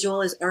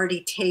individual has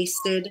already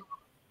tasted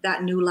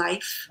that new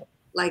life,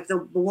 like the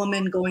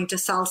woman going to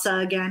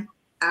salsa again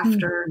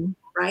after,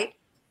 right?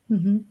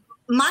 Mm-hmm.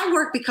 My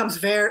work becomes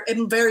very,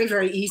 very,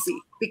 very easy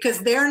because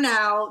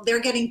they're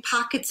getting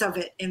pockets of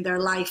it in their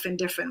life in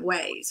different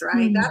ways,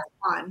 right? Mm-hmm. That's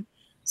fun.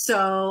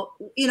 So,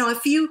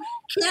 if you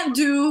can't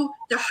do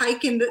the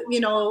hike in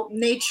the,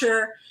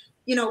 nature,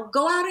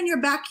 go out in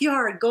your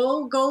backyard,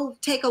 go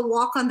take a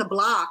walk on the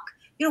block,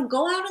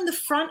 go out in the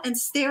front and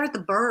stare at the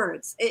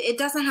birds. It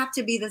doesn't have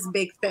to be this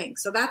big thing.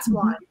 So that's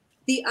one.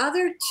 The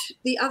other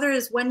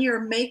is when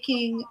you're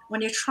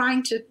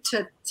trying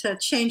to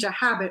change a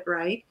habit,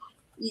 right?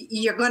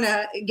 You're going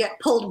to get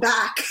pulled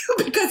back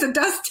because it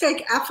does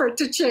take effort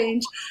to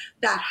change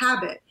that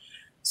habit.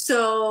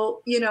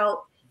 So,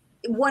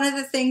 one of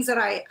the things that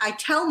I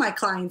tell my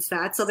clients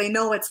that so they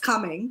know it's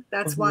coming.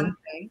 That's one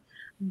thing.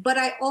 But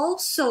I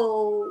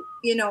also,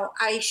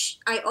 I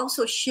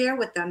also share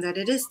with them that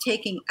it is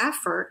taking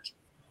effort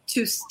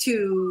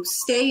to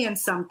stay in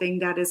something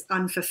that is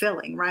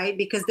unfulfilling, right?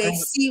 Because they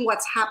see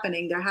what's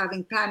happening. They're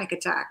having panic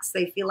attacks.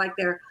 They feel like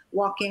they're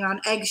walking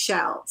on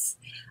eggshells.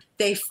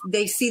 They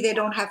see they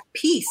don't have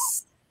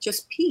peace,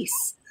 just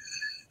peace.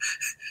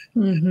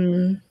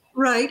 Mm-hmm.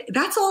 Right?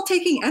 That's all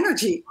taking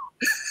energy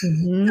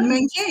to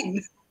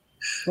maintain.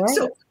 Right.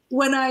 So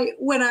when I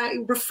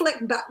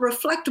reflect back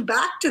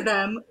to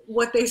them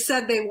what they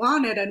said they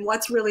wanted and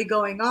what's really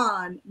going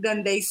on,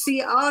 then they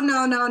see, oh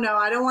no,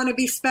 I don't want to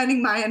be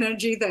spending my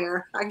energy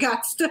there. I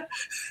got to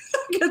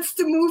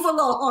move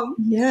along.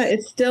 Yeah,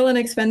 it's still an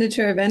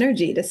expenditure of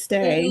energy to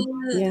stay.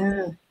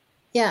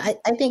 Yeah,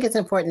 I think it's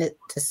important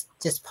to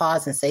just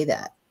pause and say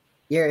that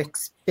you're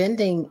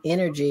expending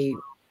energy,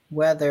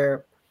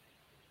 whether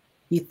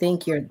you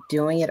think you're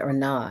doing it or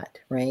not,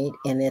 right?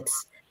 And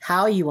it's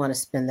how you want to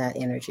spend that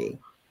energy.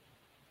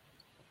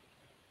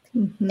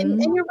 Mm-hmm.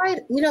 And you're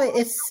right.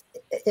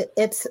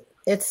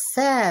 It's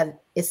sad.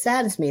 It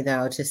saddens me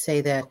though to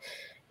say that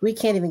we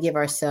can't even give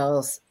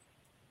ourselves.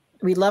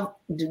 Do we love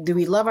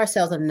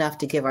ourselves enough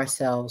to give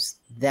ourselves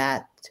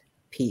that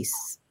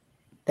peace,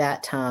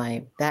 that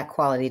time, that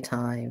quality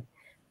time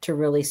to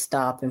really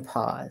stop and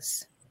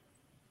pause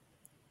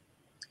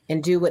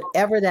and do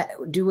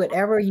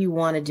whatever you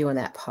want to do in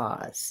that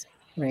pause,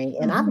 right?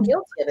 And I'm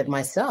guilty of it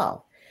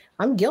myself.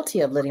 I'm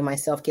guilty of letting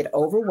myself get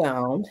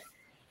overwhelmed.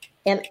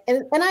 And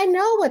I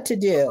know what to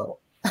do,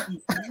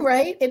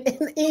 right?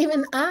 And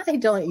even I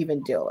don't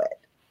even do it.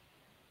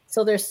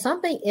 So there's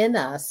something in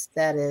us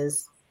that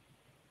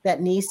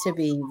needs to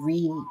be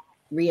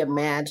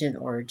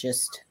reimagined or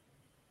just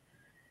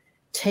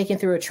taken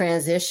through a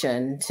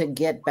transition to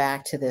get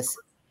back to this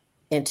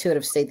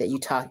intuitive state that you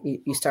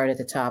started at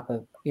the top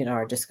of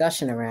our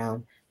discussion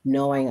around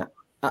knowing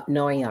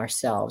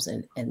ourselves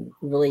and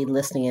really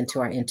listening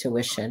into our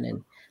intuition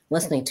and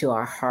listening to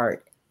our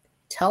heart.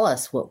 Tell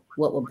us what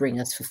will bring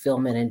us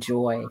fulfillment and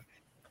joy,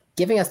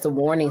 giving us the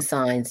warning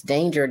signs,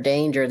 danger,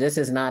 this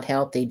is not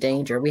healthy,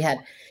 danger. We had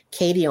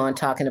Katie on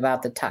talking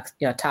about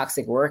the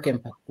toxic work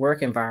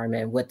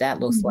environment, what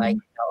that looks like.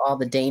 All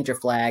the danger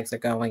flags are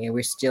going and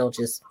we're still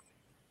just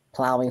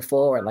plowing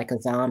forward like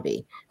a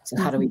zombie. So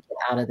how do we get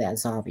out of that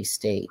zombie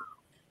state?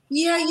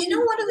 Yeah,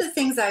 one of the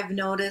things I've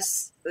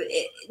noticed,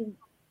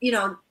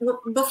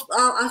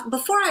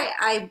 before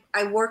I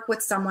work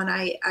with someone,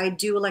 I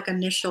do like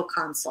initial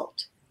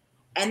consult.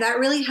 And that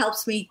really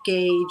helps me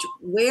gauge,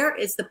 where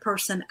is the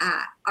person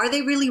at? Are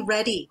they really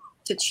ready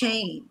to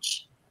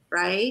change,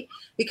 right?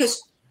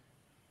 Because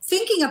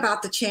thinking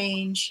about the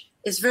change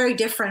is very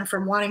different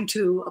from wanting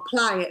to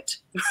apply it,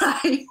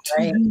 right?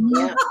 Right.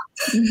 Yeah.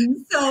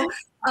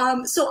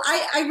 So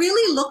I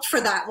really look for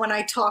that when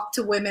I talk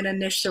to women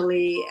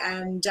initially.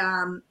 And,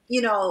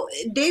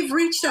 they've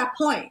reached that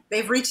point.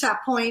 They've reached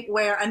that point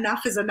where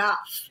enough is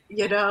enough.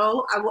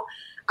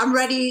 I'm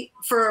ready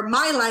for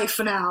my life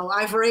now.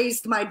 I've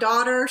raised my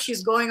daughter.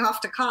 She's going off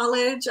to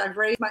college. I've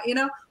raised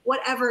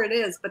whatever it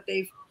is, but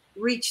they've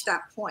reached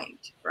that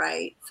point,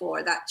 right,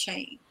 for that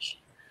change.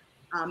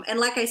 And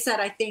like I said,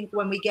 I think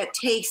when we get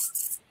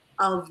tastes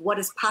of what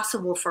is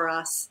possible for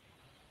us,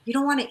 you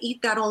don't want to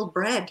eat that old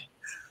bread.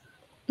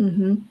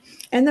 Mm-hmm.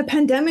 And the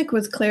pandemic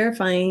was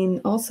clarifying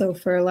also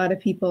for a lot of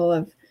people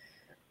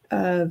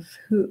of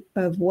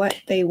what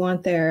they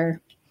want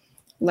their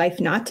life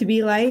not to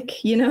be like,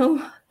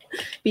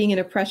 being in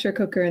a pressure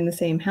cooker in the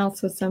same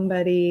house with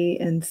somebody.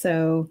 And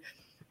so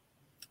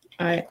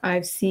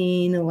I've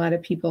seen a lot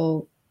of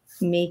people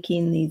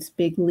making these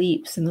big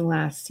leaps in the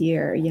last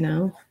year,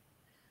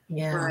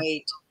 Yeah.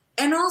 Right.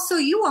 And also,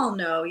 you all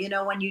know,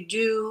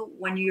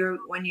 when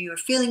you're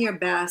feeling your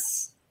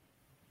best,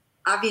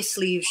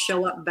 obviously you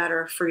show up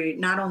better for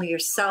not only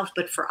yourself,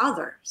 but for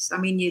others. I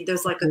mean,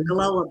 there's like a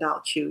glow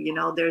about you,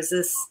 there's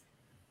this,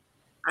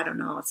 I don't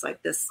know, it's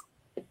like this,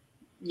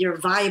 you're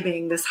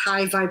vibing, this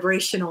high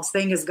vibrational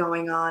thing is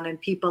going on, and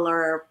people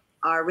are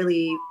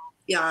really,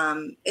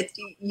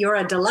 you're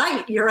a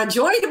delight, you're a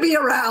joy to be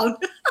around.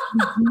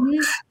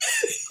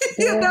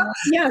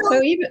 Yeah.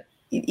 So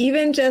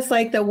even just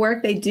like the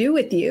work they do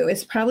with you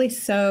is probably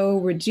so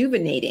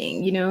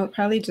rejuvenating, it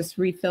probably just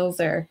refills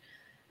their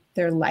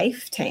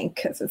life tank,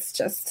 because it's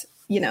just,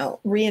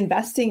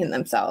 reinvesting in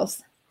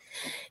themselves.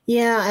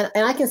 Yeah,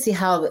 and I can see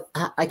how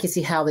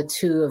the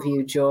two of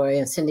you, Joy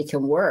and Cindy,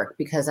 can work,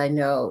 because I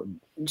know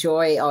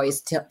Joy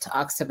always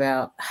talks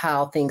about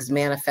how things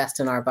manifest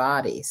in our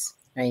bodies,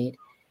 right?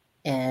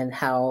 And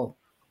how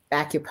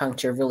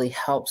acupuncture really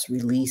helps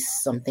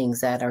release some things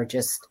that are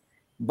just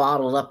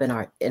bottled up in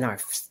our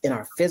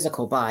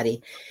physical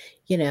body,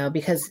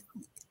 because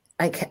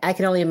I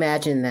can only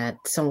imagine that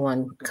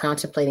someone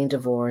contemplating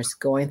divorce,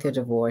 going through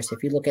divorce,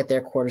 if you look at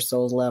their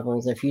cortisol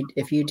levels, if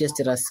you just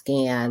did a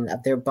scan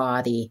of their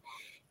body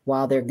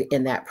while they're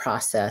in that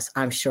process,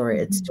 I'm sure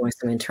it's doing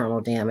some internal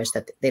damage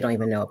that they don't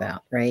even know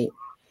about, right?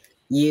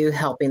 You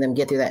helping them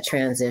get through that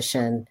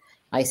transition.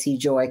 I see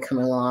Joy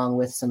coming along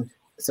with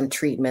some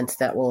treatments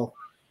that will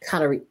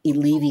kind of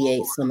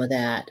alleviate some of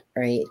that,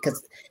 right?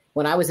 Because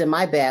when I was in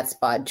my bad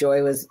spot,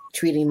 Joy was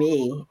treating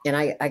me, and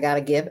I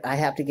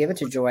have to give it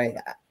to Joy.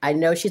 I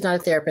know she's not a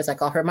therapist. I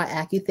call her my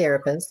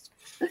acutherapist,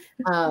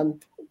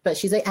 but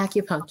she's an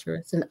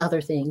acupuncturist and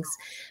other things.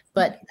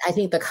 But I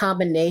think the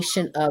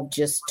combination of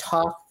just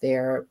talk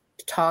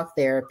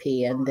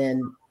therapy, and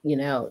then,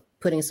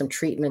 putting some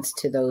treatments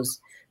to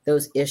those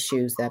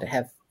issues that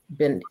have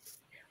been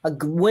a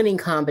winning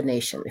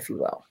combination, if you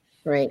will,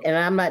 right? And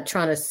I'm not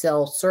trying to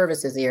sell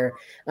services here.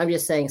 I'm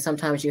just saying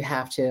sometimes you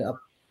have to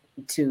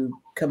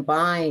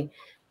combine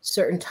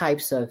certain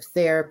types of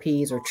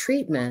therapies or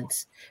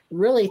treatments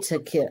really to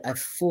get a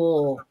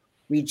full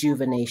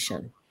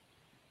rejuvenation.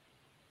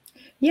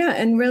 Yeah,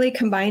 and really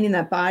combining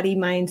that body,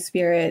 mind,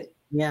 spirit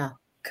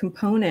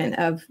component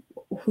of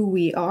who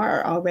we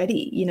are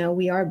already.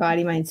 We are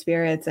body, mind,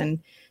 spirits, and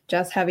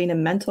just having a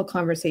mental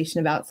conversation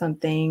about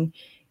something,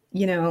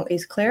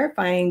 is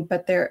clarifying,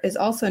 but there is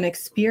also an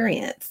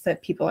experience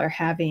that people are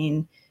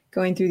having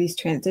going through these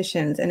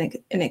transitions, and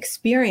an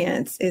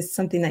experience is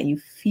something that you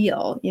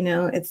feel,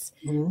 it's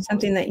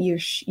something that you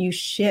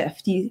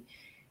shift,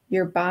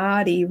 your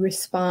body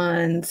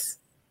responds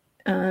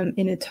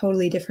in a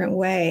totally different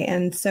way.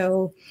 And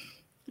so,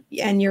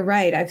 and you're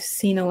right, I've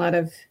seen a lot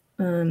of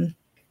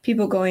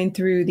people going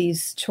through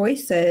these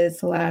choices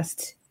the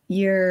last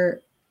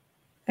year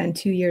and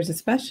 2 years,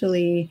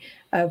 especially,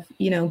 of,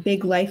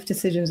 big life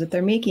decisions that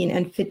they're making.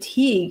 And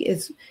fatigue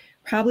is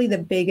probably the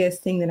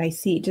biggest thing that I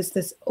see, just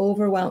this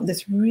overwhelm,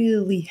 this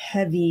really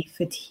heavy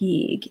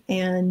fatigue,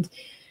 and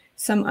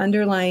some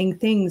underlying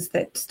things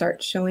that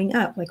start showing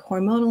up, like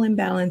hormonal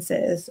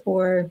imbalances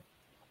or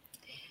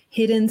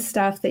hidden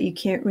stuff that you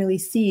can't really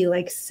see,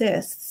 like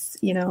cysts,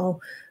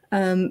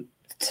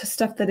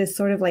 stuff that is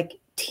sort of like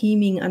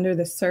teeming under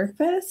the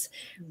surface,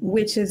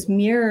 which is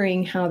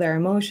mirroring how their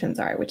emotions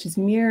are, which is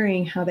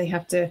mirroring how they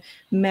have to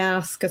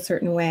mask a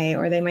certain way,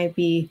 or they might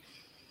be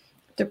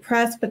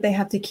depressed, but they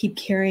have to keep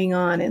carrying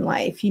on in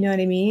life. You know what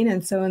I mean?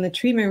 And so in the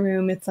treatment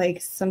room, it's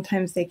like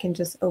sometimes they can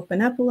just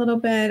open up a little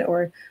bit,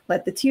 or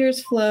let the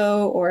tears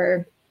flow,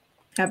 or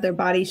have their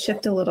body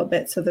shift a little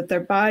bit so that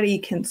their body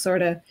can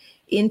sort of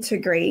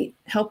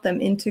help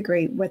them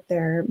integrate what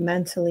they're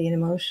mentally and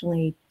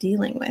emotionally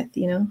dealing with,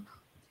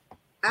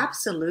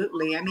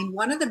 Absolutely. I mean,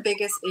 one of the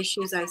biggest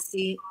issues I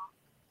see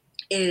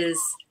is,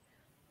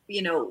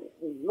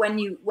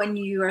 when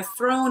you are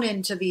thrown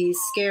into these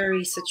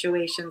scary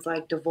situations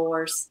like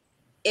divorce,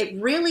 it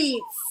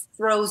really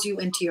throws you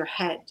into your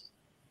head,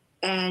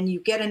 and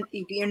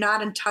you're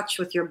not in touch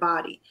with your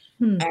body.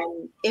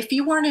 And if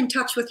you weren't in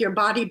touch with your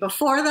body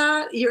before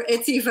that,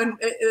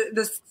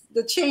 the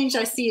change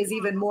I see is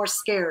even more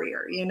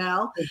scarier,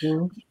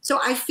 Mm-hmm. So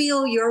I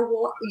feel your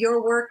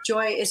work,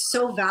 Joy, is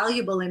so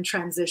valuable in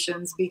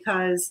transitions,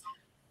 because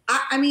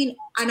I mean,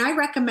 and I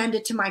recommend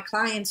it to my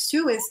clients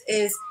too,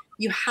 is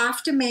you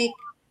have to make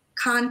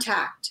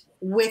contact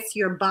with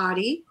your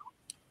body,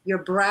 your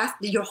breath,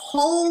 your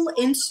whole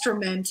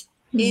instrument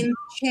in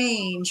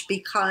change,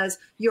 because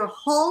your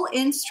whole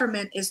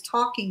instrument is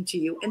talking to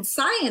you, and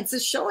science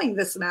is showing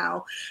this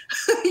now.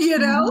 So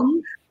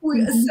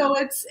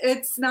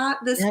it's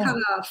not this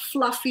kind of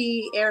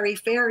fluffy, airy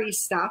fairy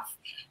stuff.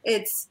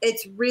 It's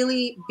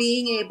really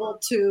being able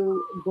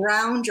to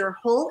ground your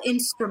whole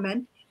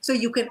instrument so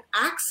you can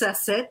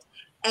access it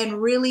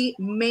and really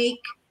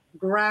make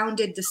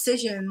grounded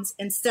decisions,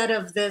 instead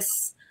of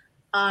this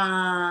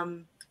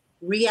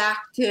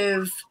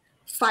reactive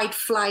fight,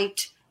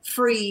 flight,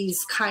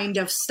 freeze kind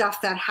of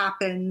stuff that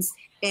happens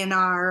in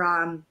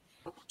our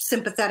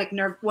sympathetic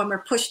nerve, when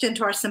we're pushed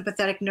into our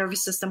sympathetic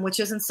nervous system, which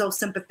isn't so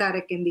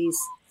sympathetic in these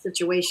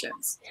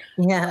situations.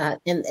 Yeah.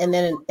 And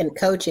then in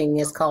coaching,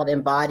 it's called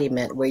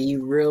embodiment, where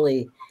you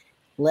really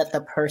let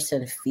the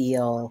person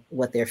feel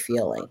what they're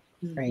feeling.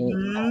 Right.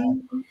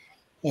 Mm-hmm.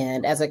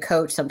 And as a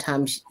coach,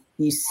 sometimes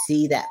you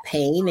see that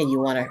pain and you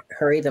want to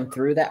hurry them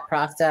through that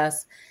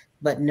process.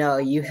 But no,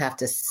 you have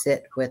to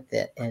sit with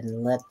it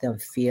and let them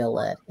feel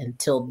it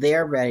until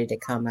they're ready to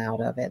come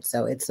out of it.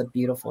 So it's a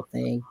beautiful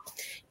thing.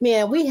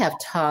 Man, we have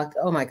talked.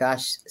 Oh my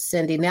gosh,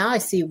 Cindy, now I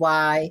see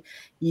why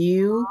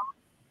you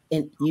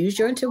use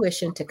your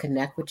intuition to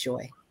connect with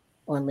Joy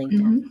on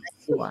LinkedIn. Mm-hmm. I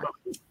see why.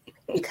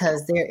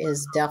 Because there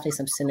is definitely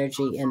some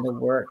synergy in the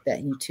work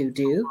that you two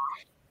do.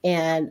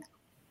 And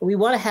we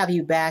want to have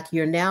you back.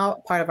 You're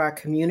now part of our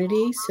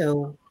community.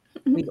 So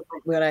we're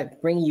going to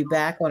bring you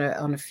back on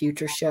a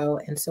future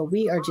show. And so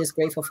we are just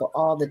grateful for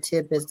all the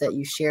tidbits that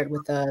you shared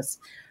with us,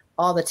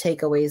 all the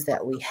takeaways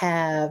that we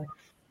have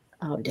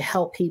to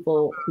help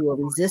people who are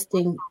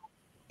resisting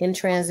in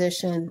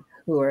transition,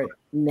 who are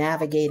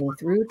navigating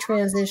through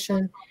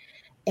transition,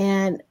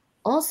 and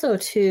also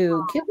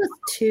to give us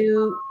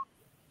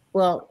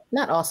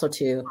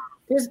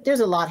there's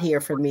a lot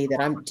here for me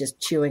that I'm just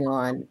chewing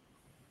on.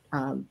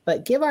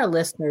 But give our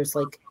listeners,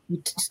 like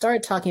you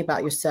started talking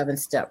about your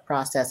 7-step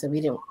process, and we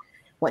didn't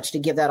want you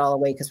to give that all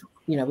away because,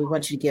 we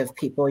want you to give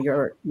people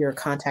your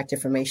contact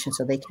information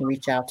so they can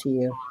reach out to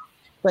you.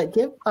 But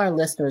give our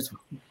listeners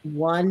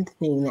one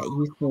thing that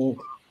you think,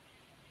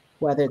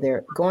 whether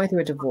they're going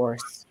through a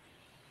divorce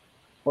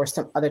or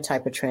some other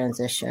type of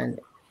transition,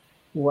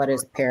 what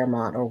is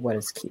paramount or what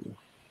is key?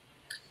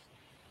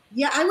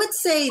 Yeah, I would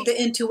say the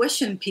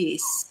intuition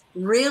piece,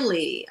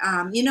 really.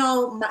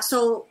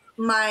 So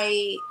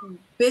my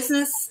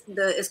business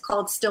is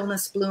called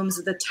Stillness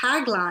Blooms. The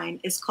tagline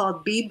is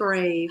called Be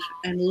Brave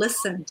and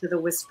Listen to the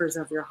Whispers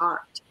of Your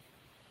Heart.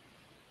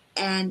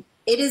 And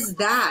it is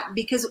that,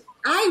 because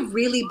I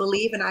really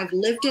believe, and I've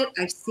lived it,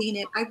 I've seen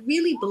it, I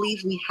really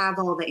believe we have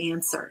all the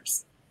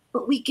answers.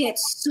 But we get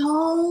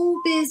so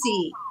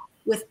busy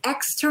with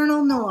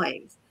external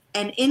noise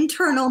and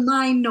internal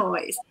mind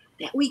noise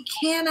that we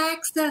can't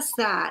access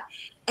that.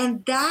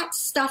 And that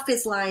stuff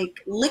is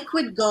like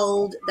liquid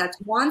gold that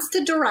wants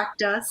to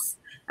direct us.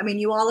 I mean,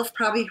 you all have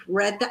probably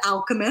read The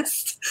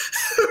Alchemist,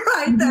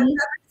 right? Mm-hmm.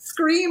 That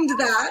screamed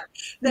that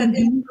mm-hmm.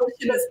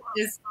 intuition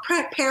is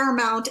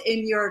paramount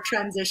in your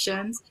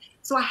transitions.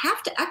 So I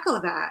have to echo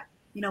that,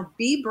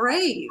 be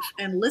brave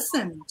and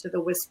listen to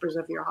the whispers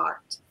of your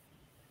heart.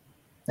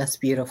 That's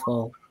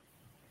beautiful.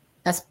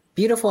 That's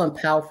beautiful and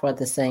powerful at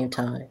the same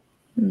time.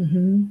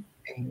 Mm-hmm.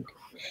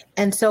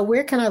 And so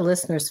where can our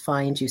listeners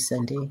find you,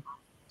 Cindy?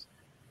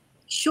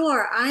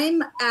 Sure.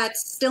 I'm at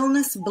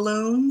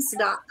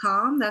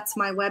stillnessblooms.com. That's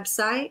my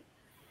website.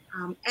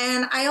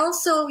 And I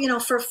also,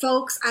 for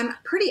folks, I'm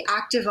pretty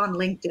active on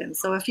LinkedIn.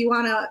 So if you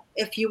want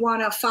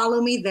to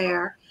follow me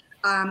there,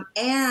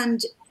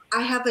 and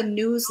I have a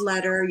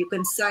newsletter, you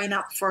can sign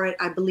up for it,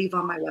 I believe,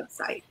 on my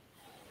website.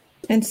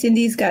 And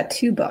Cindy's got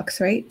 2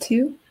 books, right?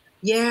 2?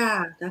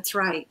 Yeah, that's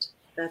right.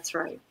 That's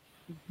right.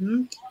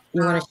 Mm-hmm.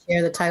 You want to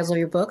share the titles of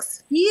your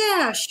books?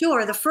 Yeah,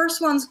 sure. The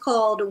first one's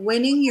called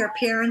Winning Your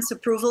Parents'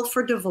 Approval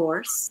for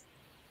Divorce.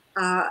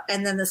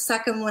 And then the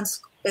second one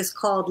is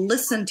called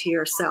Listen to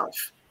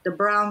Yourself, The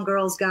Brown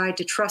Girl's Guide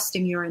to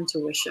Trusting Your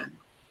Intuition.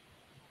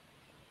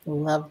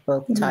 Love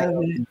both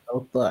titles and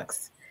both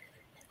books.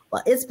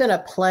 Well, it's been a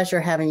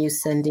pleasure having you,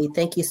 Cindy.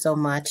 Thank you so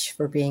much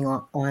for being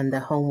on the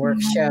HomeWork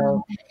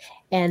show.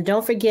 And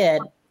don't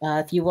forget,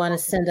 if you want to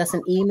send us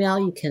an email,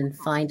 you can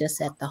find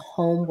us at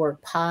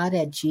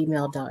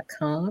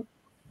thehomeworkpod@gmail.com.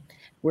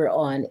 We're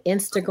on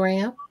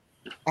Instagram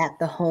at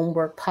the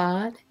Homework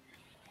Pod,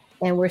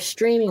 and we're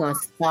streaming on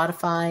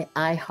Spotify,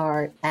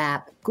 iHeart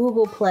app,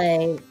 Google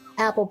Play,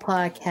 Apple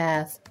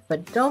Podcasts.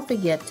 But don't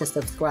forget to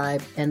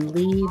subscribe and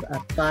leave a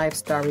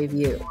 5-star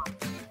review.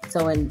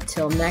 So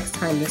until next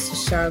time, this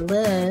is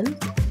Charlene.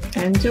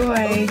 And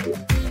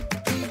Joy.